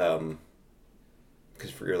like,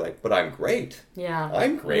 because you're like, but I'm great. Yeah.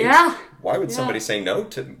 I'm great. Yeah. Why would Yeah. somebody say no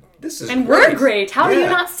to this? Is And great. we're great. How do you Yeah.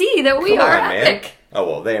 not see that we Come are on, epic? man. Oh,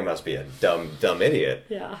 well, they must be a dumb idiot.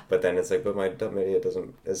 Yeah. But then it's like, but my dumb idiot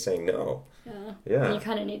is saying no. Yeah. Yeah. And you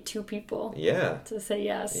kind of need two people Yeah. to say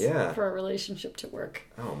yes Yeah. for a relationship to work.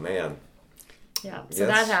 Oh, man. Yeah. So Yes.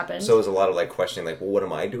 that happened. So it was a lot of like questioning, like, well, what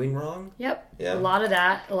am I doing wrong? Yep. Yeah. A lot of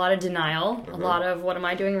that. A lot of denial. Mm-hmm. A lot of what am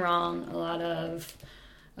I doing wrong? A lot of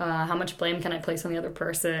how much blame can I place on the other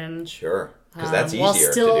person? Sure. Because that's easier while to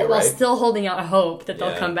still, do, right? While still holding out hope that they'll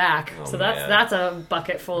Yeah. come back. Oh, So man. that's a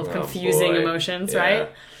bucket full of Oh, confusing boy. emotions, Yeah. right?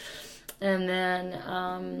 And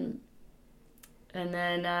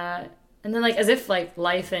then like as if like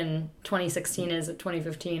life in 2016 is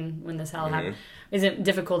 2015 when this all happened isn't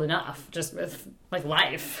difficult enough just with like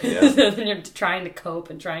life. Yeah. Then you're trying to cope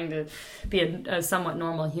and trying to be a somewhat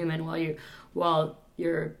normal human while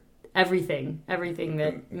you're everything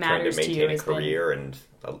that matters trying to to you maintain a has been. career and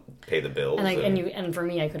pay the bills. And for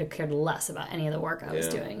me, I could have cared less about any of the work I was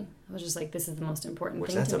Yeah. doing. I was just like, this is the most important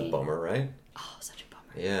Which thing that's to a me. bummer, right? Oh, such a bummer.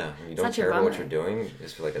 Yeah. You don't Such a care about what bummer. you're doing. You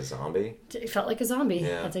just feel like a zombie. It felt like a zombie.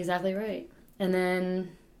 Yeah. That's exactly right. And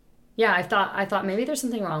then, yeah, I thought maybe there's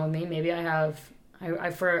something wrong with me. Maybe I have.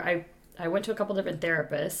 I went to a couple different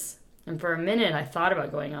therapists, and for a minute I thought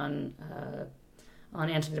about going on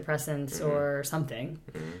antidepressants or something.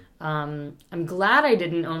 I'm glad I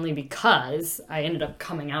didn't, only because I ended up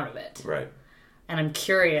coming out of it. Right. And I'm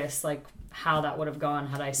curious, like, how that would have gone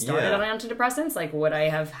had I started Yeah. on antidepressants. Like, would I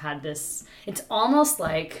have had this? It's almost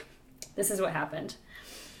like, this is what happened.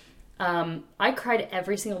 I cried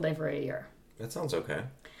every single day for a year. That sounds okay.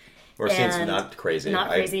 Or it seems And not crazy. Not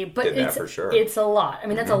crazy, but did it's that for sure. it's a lot. I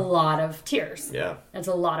mean, that's a lot of tears. Yeah. That's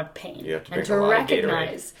a lot of pain. You have to and drink to a lot of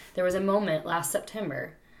recognize, there was a moment last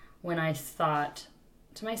September when I thought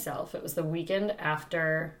to myself, it was the weekend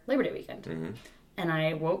after Labor Day weekend. Mm-hmm. And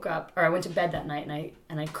I woke up, or I went to bed that night,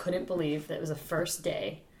 and I couldn't believe that it was the first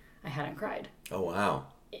day I hadn't cried Oh, wow.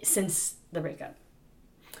 since the breakup.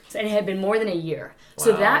 So, and it had been more than a year.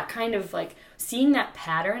 So Wow. that kind of like seeing that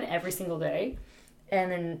pattern every single day,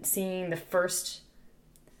 and then seeing the first.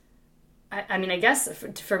 I mean, I guess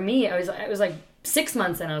for me, it was like 6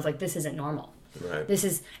 months, and I was like, this isn't normal. Right. This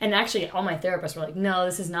is, and actually, all my therapists were like, no,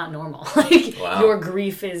 this is not normal. Like Wow. your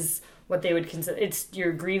grief is what they would consider.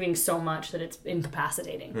 You're grieving so much that it's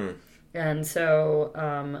incapacitating. And so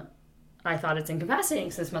I thought it's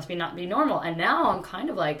incapacitating, so this must not be normal. And now I'm kind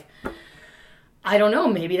of like, I don't know,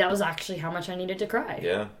 maybe that was actually how much I needed to cry.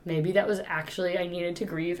 Yeah. Maybe that was actually, I needed to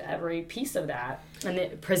grieve every piece of that. And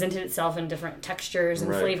it presented itself in different textures and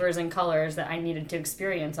Right. flavors and colors that I needed to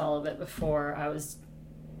experience all of it before I was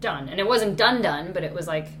done. And it wasn't done, but it was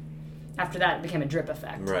like, after that, it became a drip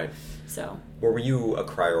effect. Right. So, Were you a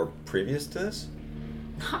crier previous to this?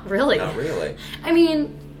 not really. Not really. I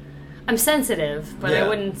mean, I'm sensitive, but Yeah. I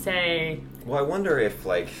wouldn't say. Well, I wonder if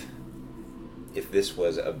if this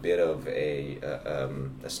was a bit of a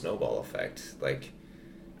snowball effect, like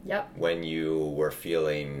Yep. when you were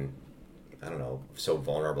feeling, I don't know, so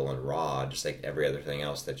vulnerable and raw, just like every other thing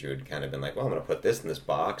else that you had kind of been like, well, I'm going to put this in this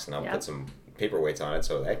box and I'll Yep. put some paperweights on it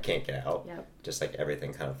so that can't get out. Yep. Just like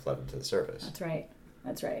everything kind of flooded to the surface. That's right.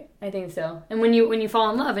 That's right. I think so. And when you fall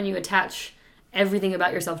in love and you attach everything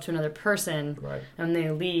about yourself to another person, Right. and they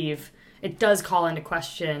leave, it does call into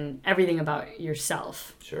question everything about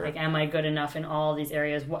yourself. Sure. Like, am I good enough in all these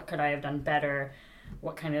areas? What could I have done better?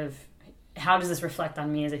 How does this reflect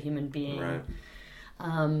on me as a human being? Right.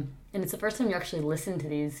 And it's the first time you actually listen to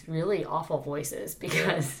these really awful voices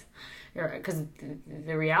because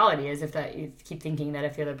the reality is if you keep thinking that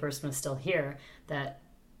if the other person was still here, that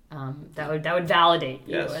would validate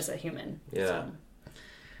you Yes. as a human. Yeah. So,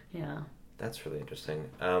 yeah. That's really interesting.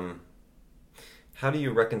 How do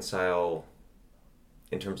you reconcile,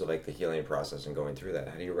 in terms of like the healing process and going through that,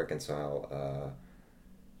 how do you reconcile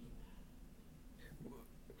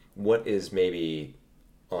what is maybe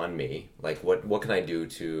on me? Like what can I do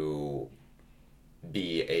to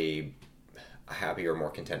be a happier, more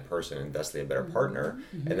content person and thusly a better partner?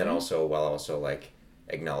 And then also while also like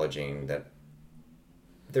acknowledging that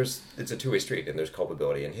it's a two-way street and there's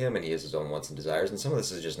culpability in him and he has his own wants and desires and some of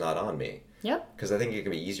this is just not on me. Yep. Because I think it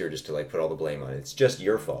can be easier just to like put all the blame on it. It's just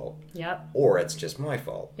your fault. Yep. Or it's just my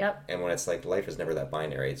fault. Yep. And when it's like life is never that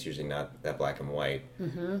binary, it's usually not that black and white.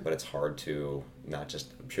 Mm-hmm. But it's hard to not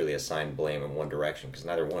just purely assign blame in one direction because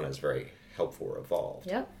neither one is very helpful or evolved.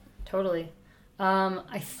 Yep. Totally.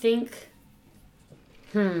 I think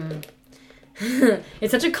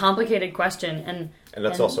It's such a complicated question, and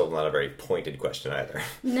that's also not a very pointed question either.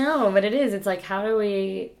 No, but it is. It's like,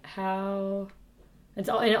 it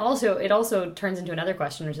also turns into another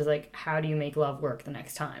question, which is like, how do you make love work the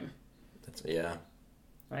next time? Yeah.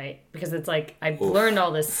 Right? Because it's like, I've learned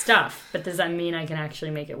all this stuff, but does that mean I can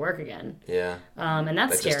actually make it work again? Yeah. And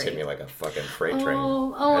that's scary. That just hit me like a fucking freight train.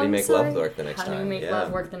 How do you make love work the next time? How do you make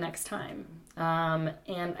love work the next time?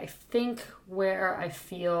 And I think where I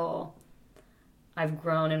feel I've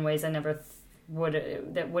grown in ways I never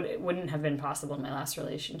wouldn't have been possible in my last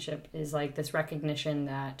relationship is like this recognition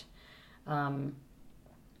that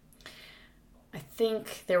I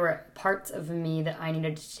think there were parts of me that I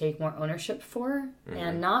needed to take more ownership for,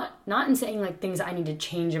 and not in saying like things I need to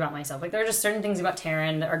change about myself. Like there are just certain things about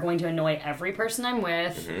Taryn that are going to annoy every person I'm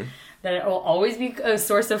with, that it will always be a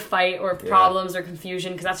source of fight or problems or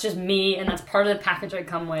confusion, because that's just me and that's part of the package I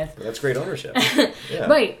come with. That's great ownership. Yeah.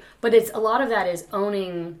 Right, but it's a lot of that is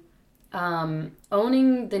owning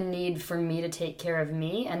the need for me to take care of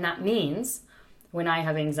me, and that means when I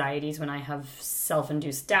have anxieties, when I have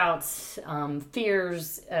self-induced doubts,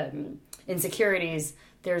 fears, insecurities,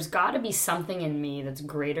 there's got to be something in me that's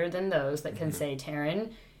greater than those that can say,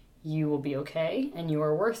 Taryn, you will be okay and you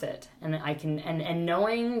are worth it. And I can, and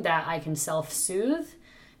knowing that I can self-soothe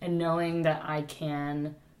and knowing that I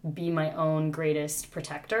can be my own greatest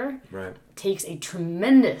protector takes a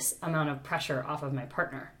tremendous amount of pressure off of my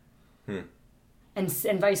partner. And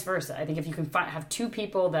vice versa. I think if you can have two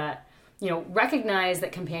people that, recognize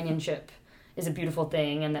that companionship is a beautiful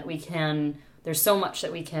thing, and that there's so much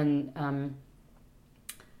that we can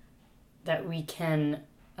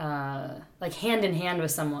like hand in hand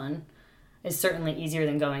with someone is certainly easier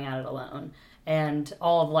than going at it alone. And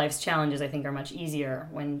all of life's challenges, I think, are much easier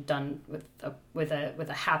when done with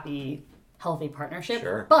a happy, healthy partnership.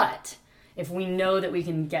 Sure. But if we know that we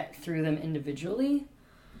can get through them individually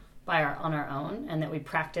on our own, and that we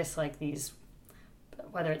practice like these,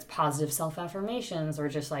 whether it's positive self-affirmations or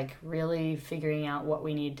just like really figuring out what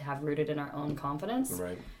we need to have rooted in our own confidence.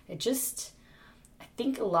 Right. I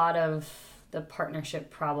think a lot of the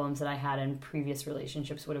partnership problems that I had in previous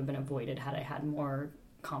relationships would have been avoided had I had more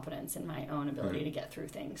confidence in my own ability to get through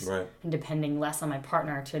things. Right. And depending less on my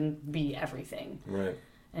partner to be everything. Right.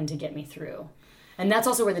 And to get me through. And that's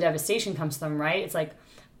also where the devastation comes from, right? It's like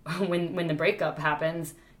when the breakup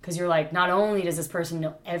happens, because you're like, not only does this person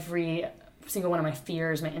know every single one of my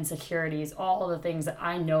fears, my insecurities, all the things that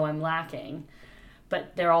I know I'm lacking,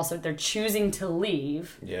 but they're choosing to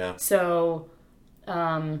leave. Yeah. So,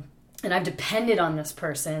 and I've depended on this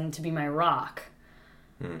person to be my rock.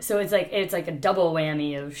 So it's like a double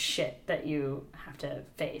whammy of shit that you have to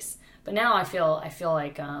face. But now I feel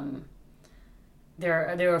like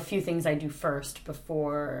there are a few things I do first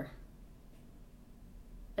before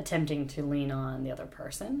attempting to lean on the other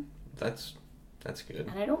person. That's good.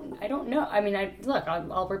 And I don't know. I mean,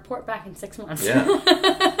 I'll report back in 6 months. Yeah.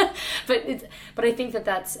 but I think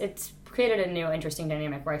it's created a new interesting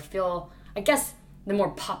dynamic where I guess the more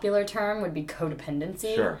popular term would be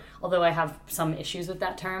codependency. Sure. Although I have some issues with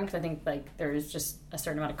that term, because I think like there's just a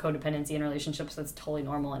certain amount of codependency in relationships that's totally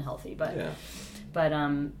normal and healthy. But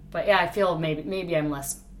yeah, I feel maybe I'm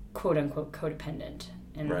less quote unquote codependent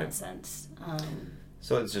in that sense.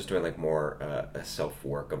 So it's just doing like more a self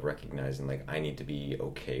work of recognizing like I need to be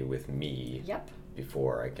okay with me. Yep.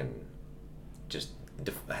 Before I can just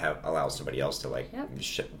allow somebody else to like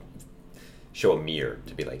show a mirror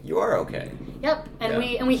to be like, you are okay. Yep.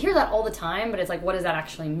 And we hear that all the time, but it's like, what does that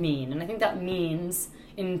actually mean? And I think that means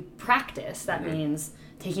in practice means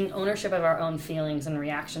taking ownership of our own feelings and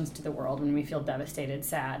reactions to the world when we feel devastated,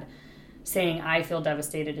 sad, saying I feel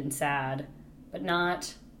devastated and sad, but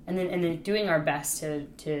not. And then doing our best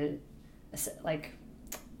to like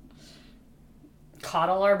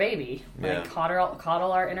coddle our baby, like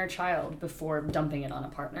coddle our inner child before dumping it on a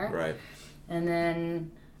partner. Right. And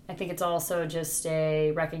then I think it's also just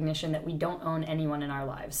a recognition that we don't own anyone in our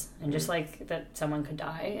lives, and just like that someone could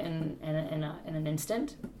die in an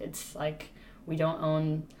instant. It's like I don't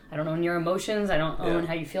own your emotions. I don't own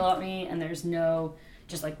how you feel about me, and there's no.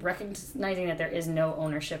 Just like recognizing that there is no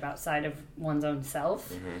ownership outside of one's own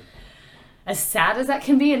self. As sad as that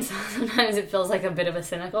can be, and sometimes it feels like a bit of a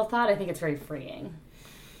cynical thought, I think it's very freeing.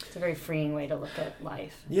 It's a very freeing way to look at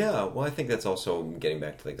life. Yeah, well, I think that's also getting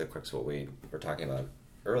back to like the crux of what we were talking about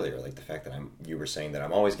earlier, like the fact that you were saying that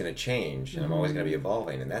I'm always going to change and I'm always going to be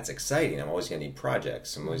evolving, and that's exciting. I'm always going to need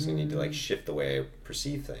projects. I'm always going to need to like shift the way I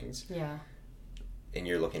perceive things. Yeah. And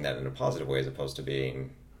you're looking at it in a positive way as opposed to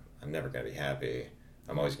being, I'm never going to be happy.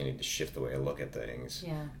 I'm always going to need to shift the way I look at things.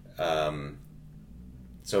 Yeah.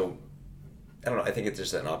 So I don't know. I think it's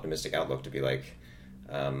just an optimistic outlook to be like,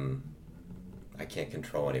 I can't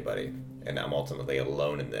control anybody, and I'm ultimately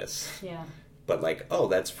alone in this. Yeah. But like, oh,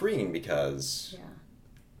 that's freeing because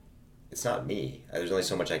it's not me. There's only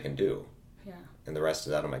so much I can do. Yeah. And the rest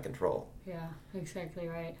is out of my control. Yeah, exactly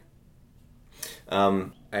right.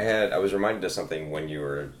 I was reminded of something when you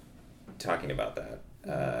were talking about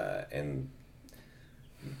that, and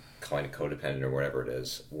calling it codependent or whatever it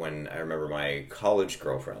is. When I remember my college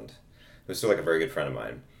girlfriend, who was still like a very good friend of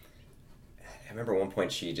mine, I remember at one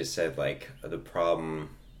point she just said, like, the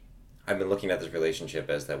problem, I've been looking at this relationship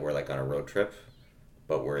as that we're like on a road trip,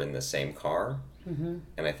 but we're in the same car. Mm-hmm.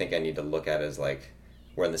 And I think I need to look at it as like,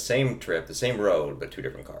 we're on the same trip, the same road, but two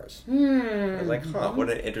different cars. I was like, what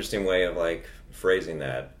an interesting way of like phrasing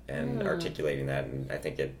that and articulating that, and I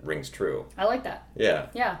think it rings true. I like that. Yeah.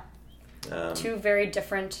 Yeah. Two very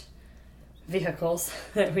different vehicles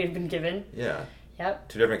that we've been given. Yeah. Yep.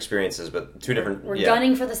 Two different experiences, but two different... We're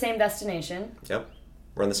gunning for the same destination. Yep.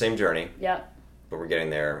 We're on the same journey. Yep. But we're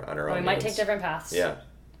getting there on our own We might take different paths. Yeah.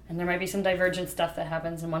 And there might be some divergent stuff that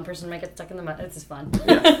happens, and one person might get stuck in the mud. This is fun.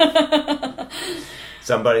 Yeah.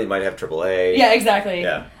 Somebody might have AAA. Yeah, exactly.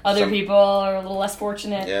 Yeah. Other people are a little less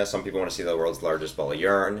fortunate. Yeah, some people want to see the world's largest ball of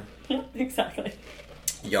yarn. Exactly.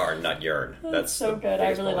 Yarn, not urine. That's so good. I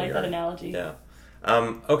really like that analogy. Yeah.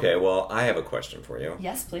 Okay, well, I have a question for you.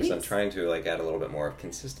 Yes, please. Because I'm trying to like add a little bit more of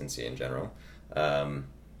consistency in general.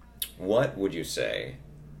 What would you say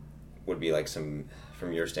would be like some,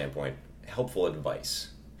 from your standpoint, helpful advice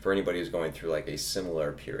for anybody who's going through like a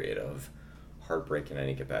similar period of heartbreak in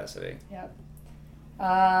any capacity? Yep.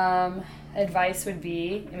 Advice would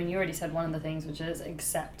be, I mean, you already said one of the things, which is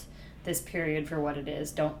accept this period for what it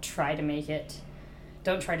is. Don't try to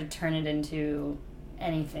turn it into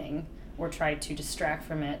anything, or try to distract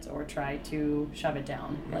from it, or try to shove it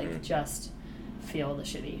down. Mm-hmm. Like, just feel the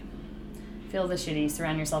shitty. Feel the shitty.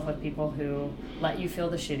 Surround yourself with people who let you feel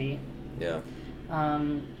the shitty. Yeah.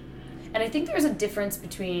 And I think there's a difference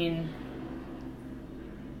between...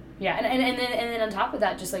 Yeah, and then on top of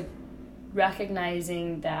that, just, like,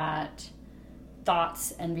 recognizing that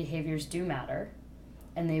thoughts and behaviors do matter,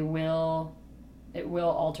 and it will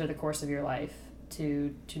alter the course of your life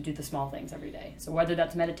to do the small things every day. So whether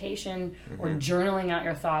that's meditation or journaling out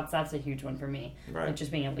your thoughts, that's a huge one for me. Right. Like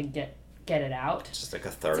just being able to get it out. It's just a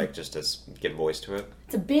cathartic, just to give voice to it.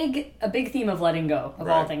 It's a big theme of letting go of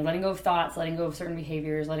right. all things. Letting go of thoughts, letting go of certain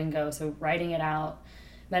behaviors, letting go. So writing it out,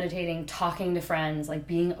 meditating, talking to friends, like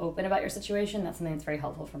being open about your situation, that's something that's very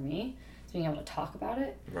helpful for me. It's being able to talk about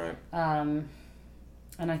it. Right.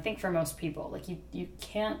 And I think for most people, like you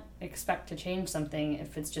can't expect to change something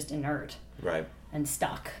if it's just inert. Right. And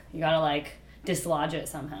stuck. You gotta like dislodge it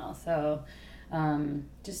somehow. So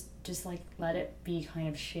just like let it be kind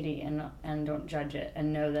of shitty and don't judge it,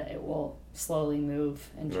 and know that it will slowly move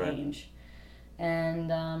and change. Right.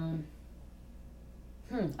 And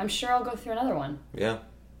I'm sure I'll go through another one. Yeah.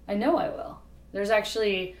 I know I will. There's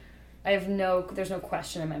no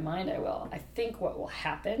question in my mind I will. I think what will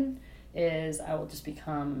happen is I will just I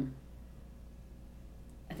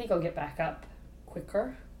think I'll get back up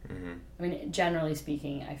quicker. Mm-hmm. I mean, generally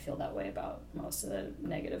speaking, I feel that way about most of the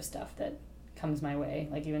negative stuff that comes my way,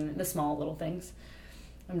 like even the small little things.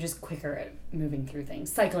 I'm just quicker at moving through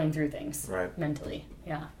things, cycling through things right. mentally.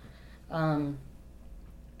 Yeah. And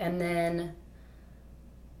then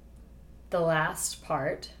the last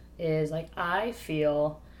part is like I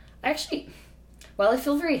feel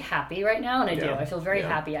very happy right now, and I do. I feel very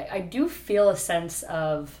happy. I do feel a sense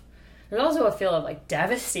of... There's also a feel of like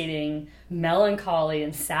devastating melancholy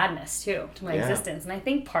and sadness too to my existence. And I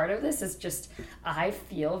think part of this is just I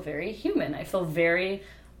feel very human. I feel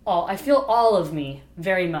all of me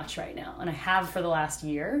very much right now, and I have for the last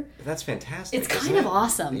year. That's fantastic. It's kind of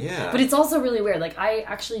awesome. Yeah. But it's also really weird. Like I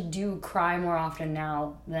actually do cry more often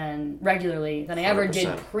now regularly than I ever 100%.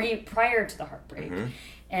 did prior to the heartbreak. Mm-hmm.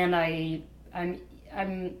 And I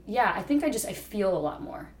think I feel a lot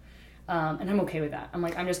more. And I'm okay with that.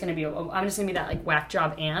 I'm just gonna be that like whack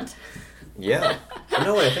job aunt. Yeah.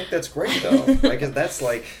 No, I think that's great though. Like that's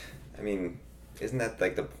like, I mean, isn't that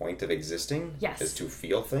like the point of existing? Yes. Is to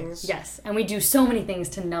feel things? Yes. And we do so many things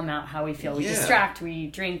to numb out how we feel. We distract, we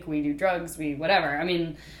drink, we do drugs, we whatever. I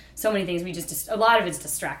mean, so many things a lot of it's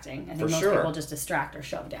distracting. I think most people just distract or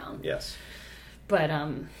shove down. Yes. But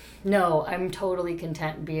no, I'm totally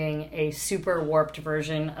content being a super warped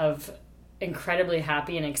version of incredibly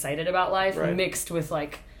happy and excited about life, mixed with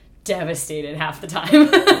like devastated half the time.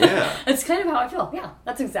 Yeah. That's kind of how I feel. Yeah,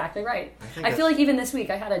 that's exactly right. I feel like even this week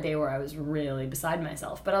I had a day where I was really beside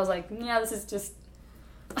myself, but I was like, yeah, this is just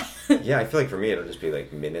Yeah, I feel like for me it'll just be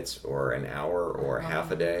like minutes or an hour or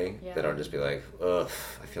half a day yeah. that I'll just be like, ugh,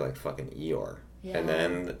 I feel like fucking Eeyore. Yeah. And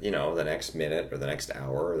then, the next minute or the next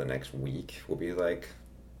hour or the next week will be like,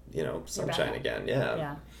 sunshine again.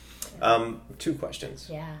 Yeah. Yeah. 2 questions.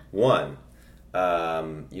 Yeah. One,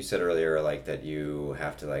 you said earlier like that you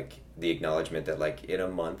have to like the acknowledgement that like in a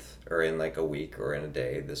month or in like a week or in a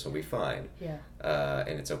day this will be fine. Yeah.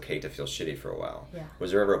 And it's okay to feel shitty for a while. Yeah.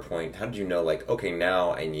 Was there ever a point, how did you know like, okay,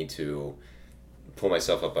 now I need to pull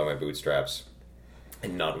myself up by my bootstraps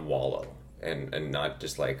and not wallow and not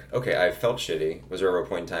just like, okay, I felt shitty. Was there ever a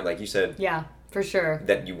point in time, like you said, Yeah, for sure.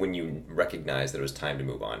 that when you recognized that it was time to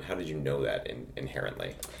move on, how did you know that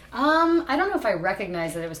inherently? I don't know if I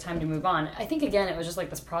recognized that it was time to move on. I think again it was just like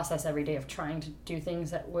this process every day of trying to do things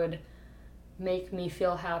that would make me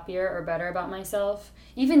feel happier or better about myself.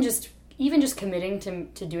 Even just committing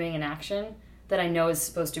to doing an action that I know is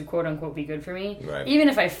supposed to quote unquote be good for me. Right. Even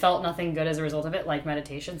if I felt nothing good as a result of it, like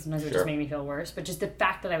meditation, sometimes it would Sure. just make me feel worse. But just the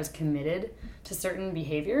fact that I was committed to certain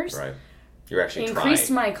behaviors Right. You're actually increased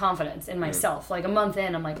trying. my confidence in myself. Like a month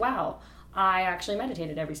in, I'm like, wow, I actually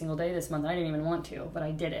meditated every single day this month. I didn't even want to, but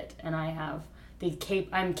I did it, and I have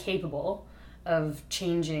I'm capable of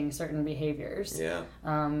changing certain behaviors. Yeah.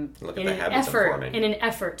 Look at In the an habits I'm forming. in an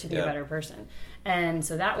effort to be Yeah. a better person, and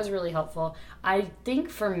so that was really helpful. I think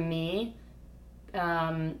for me,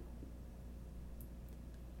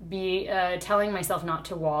 telling myself not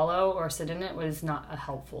to wallow or sit in it was not a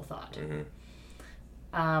helpful thought. Mm-hmm.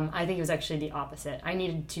 I think it was actually the opposite. I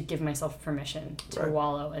needed to give myself permission to Right.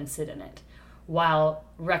 wallow and sit in it while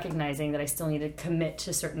recognizing that I still need to commit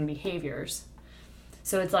to certain behaviors.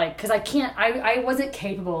 So it's like, because I wasn't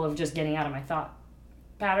capable of just getting out of my thought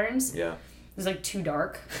patterns. Yeah. It was like too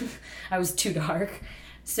dark. I was too dark.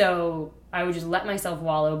 So I would just let myself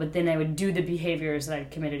wallow, but then I would do the behaviors that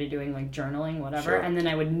I'd committed to doing, like journaling, whatever, Sure. and then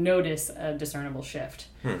I would notice a discernible shift,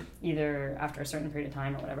 either after a certain period of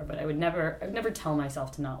time or whatever. But I would never tell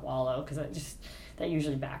myself to not wallow, because that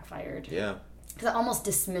usually backfired. Yeah. Because I almost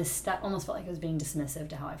felt like I was being dismissive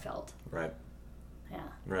to how I felt. Right. Yeah.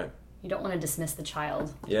 Right. You don't want to dismiss the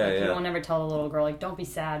child. Yeah, like, yeah. You don't ever tell the little girl, like, don't be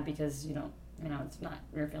sad because it's not,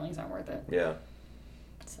 your feelings aren't worth it. Yeah.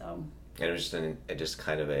 So. And it was just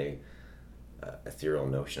kind of a ethereal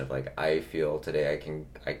notion of like, I feel today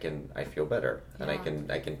I feel better, and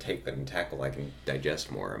Yeah. I can take that and tackle, I can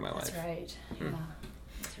digest more in my That's life. right. Yeah.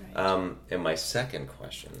 That's right. And my second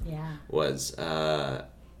question Yeah. was the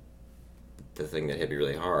thing that hit me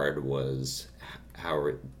really hard was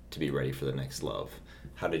how to be ready for the next love.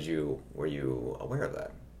 Were you aware of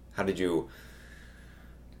that?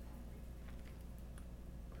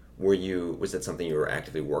 Was that something you were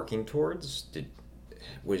actively working towards?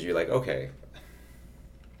 Was you like, okay,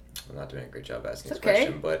 I'm not doing a great job asking this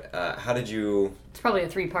question, but how did you... It's probably a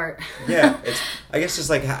 3-part. Yeah, I guess just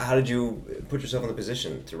like, how did you put yourself in the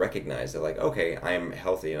position to recognize that, like, okay, I'm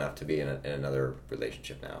healthy enough to be in another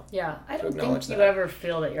relationship now? Yeah, I don't think acknowledge you that. ever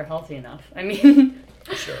feel that you're healthy enough. I mean,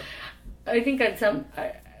 Sure. I think I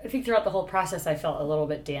think throughout the whole process I felt a little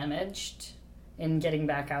bit damaged in getting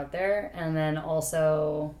back out there, and then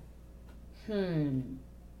also,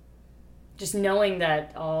 just knowing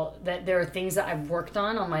that there are things that I've worked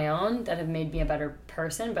on my own that have made me a better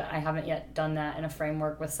person, but I haven't yet done that in a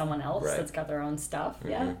framework with someone else Right. that's got their own stuff. Mm-hmm.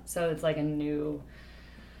 Yeah, so it's like a new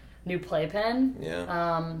playpen.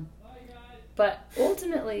 Yeah. But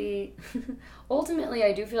ultimately,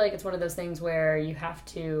 I do feel like it's one of those things where you have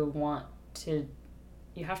to want to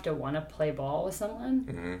play ball with someone,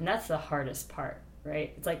 and that's the hardest part,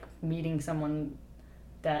 right? It's like meeting someone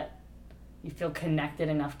that you feel connected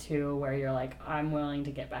enough to where you're like, I'm willing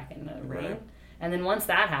to get back in the ring. Right. And then once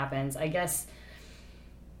that happens, I guess,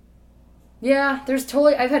 yeah, there's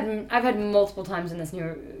totally, I've had multiple times in this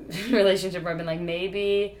new relationship where I've been like,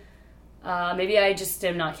 maybe I just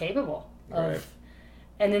am not capable of, Right.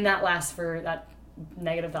 and then that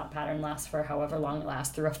negative thought pattern lasts for however long it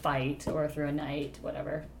lasts, through a fight or through a night,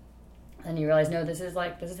 whatever. And you realize, no, this is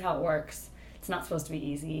how it works. It's not supposed to be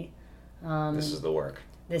easy. This is the work.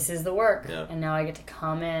 This is the work. Yeah. And now I get to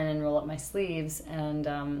come in and roll up my sleeves, and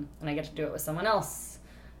I get to do it with someone else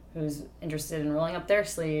who's interested in rolling up their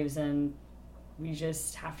sleeves, and we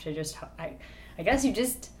just have to I guess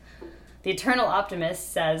the eternal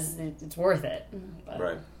optimist says it's worth it. But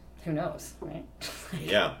Right. who knows, right?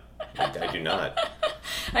 Yeah. I do not.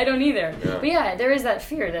 I don't either. Yeah. But yeah, there is that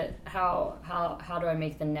fear that how do I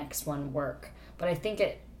make the next one work? But I think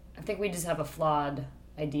we just have a flawed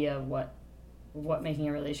idea of what making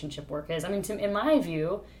a relationship work is. I mean, in my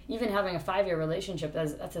view, even having a 5-year relationship,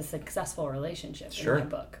 that's a successful relationship Sure. in my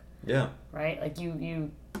book, Yeah. right? Like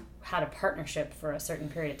you had a partnership for a certain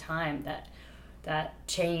period of time that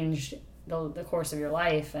changed the course of your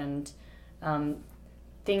life, and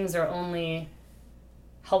things are only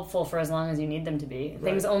helpful for as long as you need them to be. Right.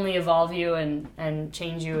 Things only evolve you and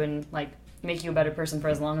change you and like make you a better person for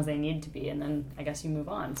as long as they need to be, and then I guess you move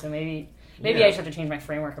on. So maybe I just have to change my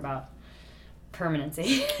framework about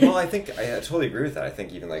permanency. Well, I think I totally agree with that. I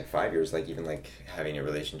think even like 5 years, like even like having a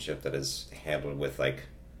relationship that is handled with like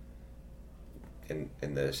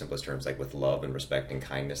in the simplest terms, like with love and respect and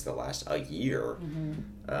kindness that lasts a year.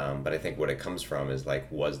 Mm-hmm. But I think what it comes from is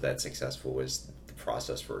like, was that successful? Was the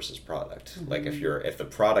process versus product? Mm-hmm. Like if the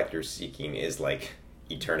product you're seeking is like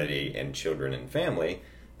eternity and children and family,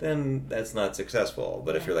 then that's not successful.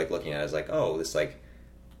 But if you're like looking at it as like, oh, this like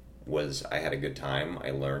I had a good time,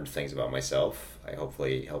 I learned things about myself, I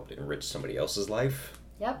hopefully helped enrich somebody else's life.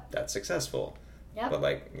 Yep. That's successful. Yep. But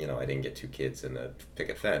like, I didn't get 2 kids and a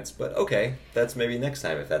picket fence. But okay, that's maybe next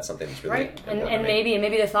time if that's something that's really right. And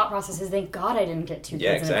maybe the thought process is, thank God I didn't get 2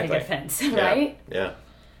 kids and a picket fence, right? Yeah.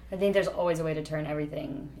 I think there's always a way to turn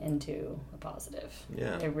everything into a positive.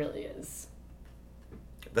 Yeah. There really is.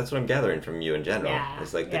 That's what I'm gathering from you in general. Yeah.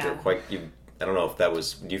 It's like that you're quite. I don't know if that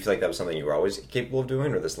was. Do you feel like that was something you were always capable of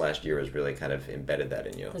doing, or this last year has really kind of embedded that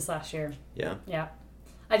in you? This last year. Yeah. Yeah.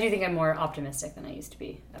 I do think I'm more optimistic than I used to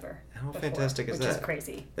be ever. How before, fantastic is that? Which is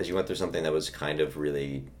crazy. That you went through something that was kind of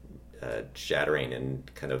really shattering and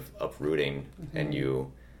kind of uprooting, and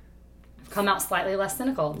you come out slightly less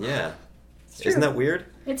cynical. Yeah. Isn't that weird?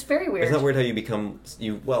 It's very weird. Isn't that weird how you become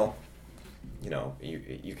you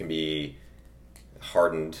can be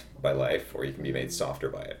hardened by life, or you can be made softer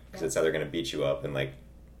by it, because it's either going to beat you up and like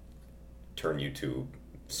turn you to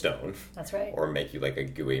stone. That's right. Or make you like a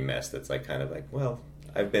gooey mess that's like kind of like, well,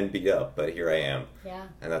 I've been beat up, but here I am. Yeah.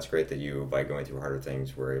 And that's great that you, by going through harder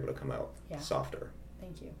things, were able to come out softer.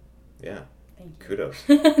 Thank you. Yeah. Thank you. Kudos.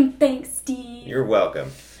 Thanks, Steve. You're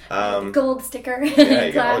welcome. Gold sticker. Yeah,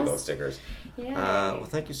 you got all the gold stickers. Yeah. Well,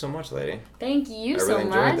 thank you so much, lady. Thank you so really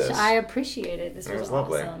much. This. I appreciate it. This was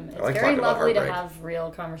lovely. Awesome. It's like very lovely to heartbreak. have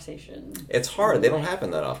real conversation. It's hard. They don't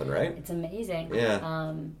happen that often, right? It's amazing. Yeah.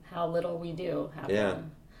 How little we do happen. Yeah.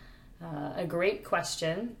 A great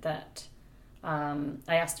question that I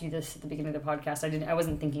asked you this at the beginning of the podcast. I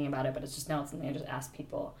wasn't thinking about it, but it's just now something I just ask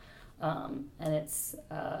people. And it's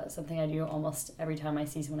something I do almost every time I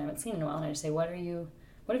see someone I haven't seen in a while, and I just say, what have you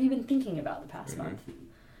been thinking about the past month?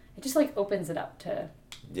 It just like opens it up to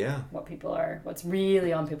what's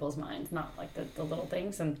really on people's minds, not like the little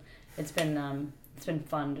things. And it's been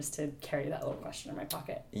fun just to carry that little question in my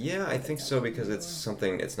pocket. Yeah, I think so, because it's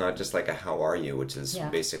something, it's not just like a how are you, which is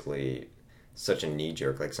basically such a knee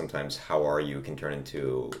jerk. Like sometimes how are you can turn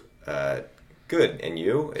into good, and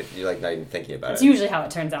you're like not even thinking about it. It's usually how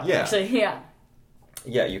it turns out, actually.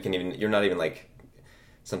 Yeah, you're not even like,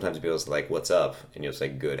 sometimes people's like, what's up? And you'll say,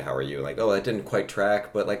 good, how are you? Like, oh, that didn't quite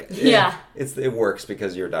track, but like, it works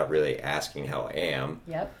because you're not really asking how I am.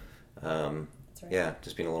 Yep. That's right. Yeah,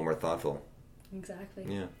 just being a little more thoughtful. Exactly.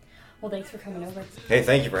 Yeah. Well, thanks for coming over. Hey,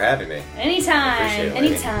 thank you for having me. Anytime.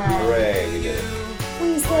 Anytime. Hooray, we did it.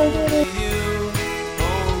 Please go get it.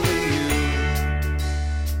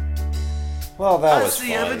 Well, that was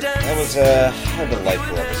fun. That was a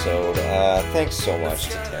delightful episode. Thanks so much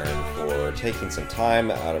to Taryn for taking some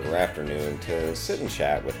time out of her afternoon to sit and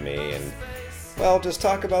chat with me and, well, just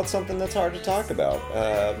talk about something that's hard to talk about.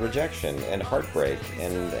 Rejection and heartbreak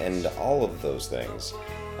and all of those things.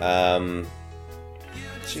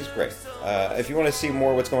 She's great. If you want to see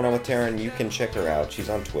more what's going on with Taryn, you can check her out. She's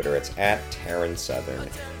on Twitter. It's at Taryn Southern.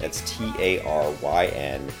 That's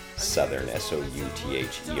Taryn Southern,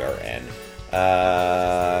 SOUTHERN.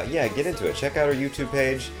 Get into it. Check out her YouTube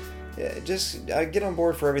page. Just get on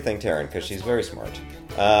board for everything Taryn, because she's very smart.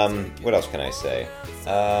 What else can I say?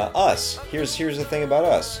 Us. Here's the thing about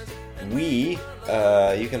us. You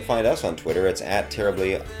can find us on Twitter. It's at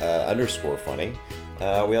terribly_funny.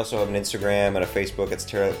 We also have an Instagram and a Facebook. It's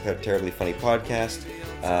Terribly Funny Podcast.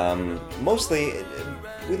 Mostly,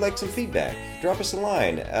 we'd like some feedback. Drop us a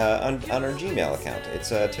line on our Gmail account.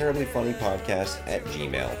 It's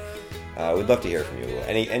terriblyfunnypodcast@gmail.com. We'd love to hear from you.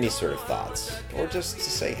 Any sort of thoughts, or just to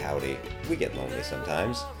say howdy. We get lonely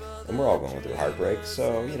sometimes, and we're all going through heartbreak,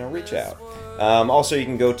 so reach out. Also, you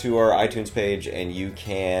can go to our iTunes page and you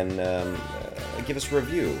can give us a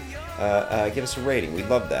review, give us a rating. We'd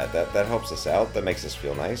love that. That helps us out. That makes us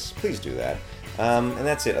feel nice. Please do that. And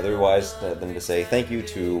that's it. Otherwise, than to say thank you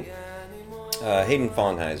to Hayden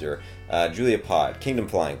Fongheiser, Julia Pott, Kingdom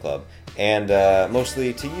Flying Club, and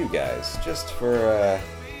mostly to you guys, just for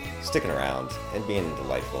sticking around and being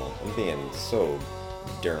delightful and being so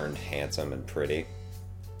darned handsome and pretty.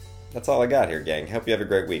 That's all I got here, gang. Hope you have a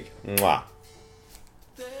great week. Mwah.